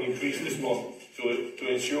par and increase the smolt to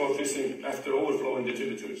ensure fishing after overflow in the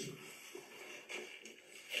tributaries.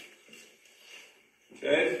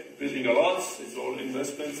 Okay, building a lot, it's all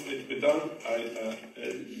investments to be done.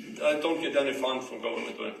 I don't get any fund from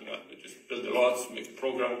government or anything. I just build the lots, make a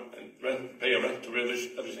program, and pay a rent to rivers,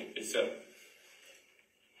 everything.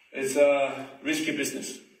 It's a risky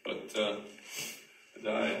business, but it's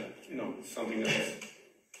something that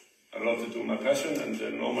I love to do, my passion, and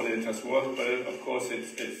normally it has worked. But of course,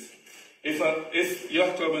 if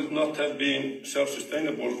jökla would not have been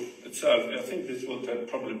self-sustainable itself, I think this would have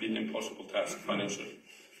probably been an impossible task financially.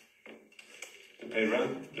 To pay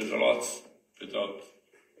rent, build a lots, without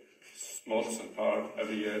smolts and par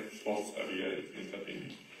every year, smolts every year, it would have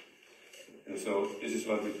been. And so this is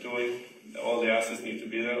what we're doing. All the assets need to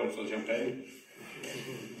be there, also champagne,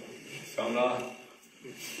 sauna,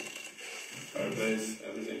 fireplace,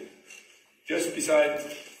 everything. Just beside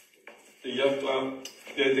the jökla,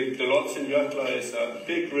 the lots in jökla is a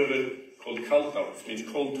big river called Kaldá, which means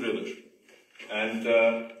cold river. And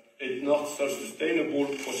it's not so sustainable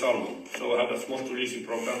for salmon. So I had a smolt releasing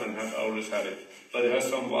program and have always had it. But it has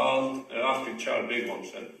some wild Arctic char, big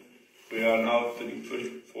ones. And we are now putting full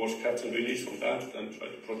force catch and release from that and try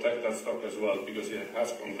to protect that stock as well, because it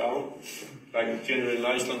has gone down. Like generally in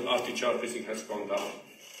Iceland, Arctic char fishing has gone down.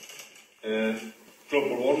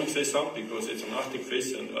 Global warming says something, because it's an Arctic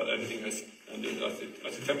fish and everything has, and as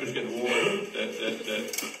the temperatures get warmer,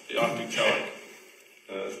 the Arctic char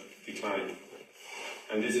decline.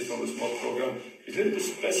 And this is from the smolt program. It's a little bit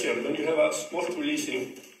special. When you have a smolt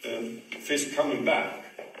releasing fish coming back,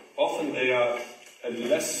 often they are at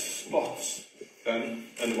less spots than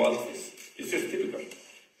wild fish. It's just typical. I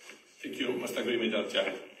think you must agree with that,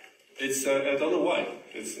 Jack. It's I don't know why.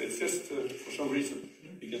 It's just for some reason.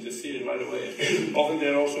 You can just see it right away. Often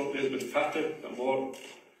they're also a little bit fatter and more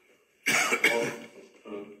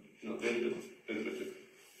little bit.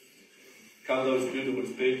 Kaldá is beautiful,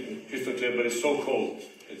 it's big, and crystal clear, but it's so cold.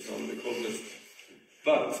 It's one of the coldest.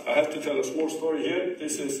 But I have to tell a small story here.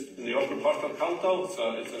 This is in the upper part of Kaldá.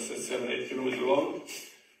 It's 7-8 kilometers long.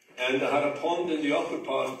 And I had a pond in the upper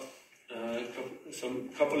part some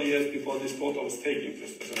couple of years before this photo was taken,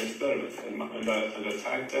 just as an experiment. And I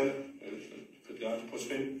tagged them, put the octopus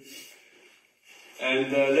in.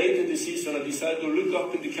 And late in the season, I decided to look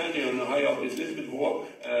up in the canyon high up. It's a little bit walk,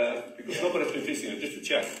 because nobody's been fishing it, just to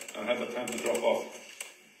check. I had the time to drop off.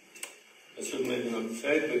 I should maybe not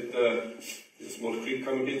say it, but there's a small creek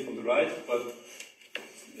coming in from the right. But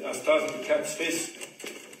I started to catch fish.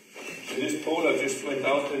 In this pool, I just went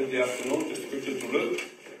out in the afternoon just quickly to look.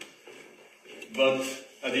 But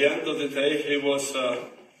at the end of the day, it was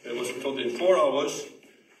in 4 hours.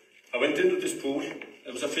 I went into this pool.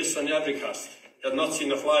 There was a fish on every cast. I had not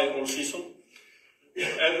seen a fly all season.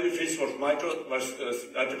 Every fish was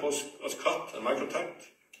cut and micro-tagged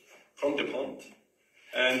from the pond.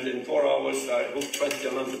 And in 4 hours, I hooked 20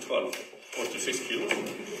 and under 12, 46 kilos.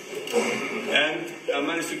 And I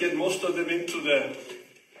managed to get most of them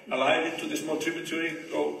alive into the small tributary,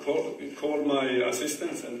 call my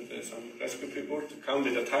assistants and some rescue people to come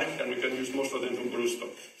with a tank, and we can use most of them from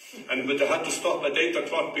broodstock. But I had to stop at 8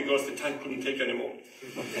 o'clock because the tank couldn't take any more.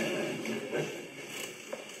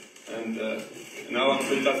 And now I'm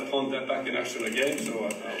putting that pond back in action again, so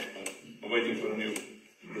I'm waiting for a new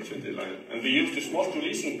opportunity line. And we use the smolt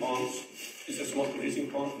releasing ponds. It's a smolt releasing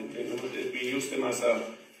pond. We use them as to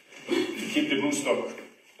keep the broodstock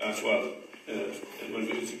as well. When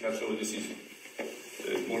we use the catch over the season.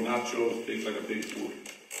 More natural, things like a big pool.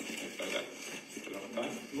 Things like that. Still have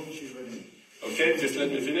time? Okay, just let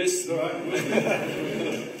me finish.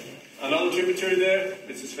 Another tributary there.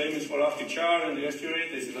 This is famous for Arctic char and the estuary.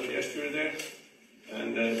 This is not the estuary there.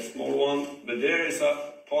 And a small one. But there is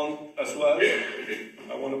a pond as well.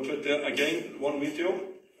 I want to put there again one video.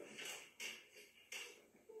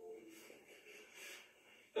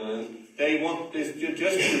 They want this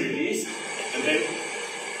just to release, and they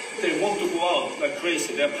want to go out like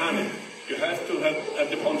crazy. They're panicked. You have to have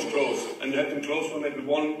the ponds closed, and you have them closed for maybe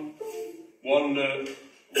one.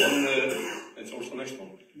 It's also next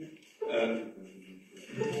one.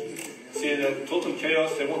 See the total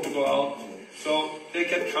chaos. They want to go out, so they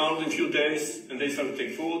get calmed in a few days, and they start to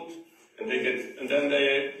take food, and then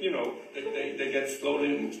they, you know, they get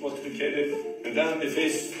slowly multiplicated, and then the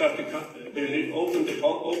fish start to they open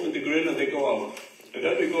the grill and they go out, and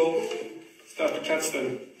then we start to catch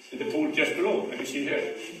them in the pool just below, and you see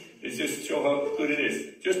here. It's just to show how good it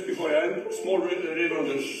is. Just before I end, small river on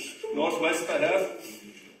the northwest I have,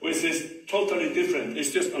 which is totally different.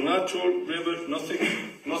 It's just a natural river,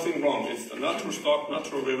 nothing wrong. It's a natural stock,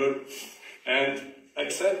 natural river, and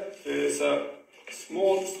except there's a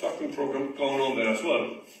small stocking program going on there as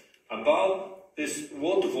well. Above this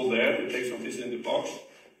waterfall there, we take some fish in the box,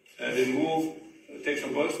 and they move, take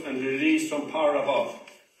some bugs, and release some power above.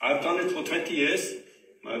 I've done it for 20 years.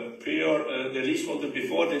 My the leaseholder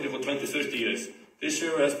before did it for 20, 30 years. This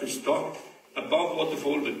river has been stocked above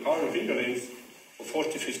waterfall with power and fingerlings for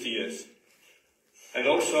 40, 50 years. And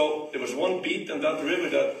also, there was one beat in that river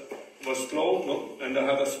that was slow, and I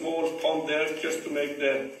had a small pond there just to make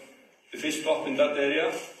the fish stop in that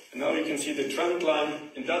area. And now you can see the trend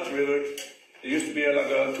line in that river. There used to be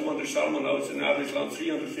like a 200 salmon, now it's an average around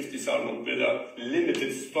 350 salmon with a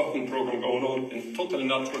limited stocking program going on in totally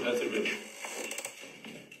natural healthy river.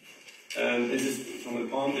 And this is from the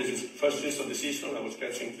pond, this is first fish of the season. I was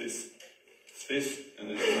catching this fish, and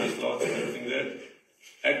there's a nice lot and everything there.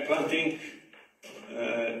 Egg planting,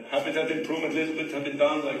 habitat improvement a little bit have been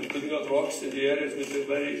done, like putting out rocks in the areas with the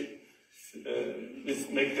very, which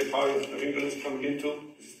make the power of the fingerlings coming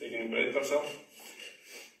into. This is taking a break ourselves.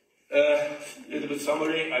 Little bit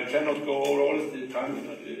summary, I cannot go over all of the time,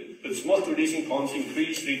 but smolt releasing ponds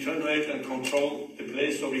increase return rate and control the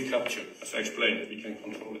place of recapture. As I explained, we can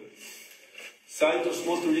control it. Site of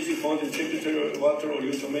smolt releasing pond in tributary water or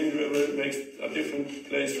use of main river makes a different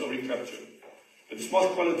place of recapture. But the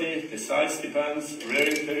smolt quality, the size depends,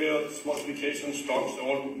 rearing period, smoltification, stocks,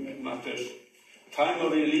 all matters. Time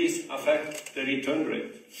of release affects the return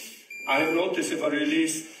rate. I have noticed if I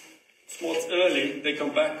release smolts early, they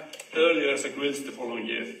come back earlier as a grills the following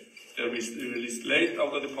year. They're released late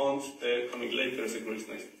out of the ponds, they're coming later as a grills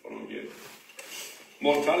next following year.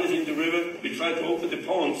 Mortality in the river, we try to open the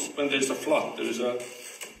ponds when there's a flood.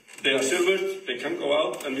 They are silvered, they can go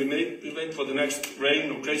out, and we wait for the next rain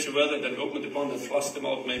or crazy weather, then we open the pond and flush them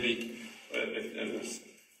out maybe.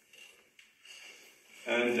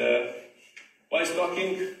 Why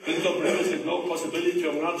stocking? Built-up rivers with no possibility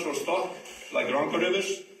of natural stock, like Ranko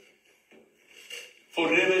rivers. For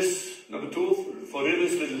rivers, number two, for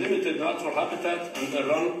rivers with limited natural habitat and a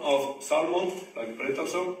run of salmon, like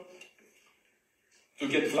Breiðdalsá, to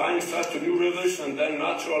get flying start to new rivers and then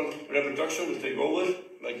natural reproduction will take over,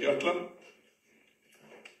 like Jökla.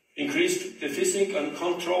 Increase the fishing and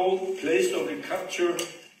control place of recapture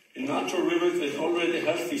in natural rivers with already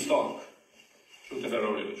healthy stock, through the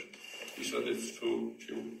Faroe River. These are the few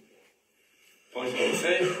points I would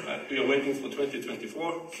say. We are waiting for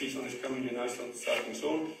 2024. Season is coming in Iceland, starting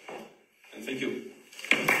soon. And thank you.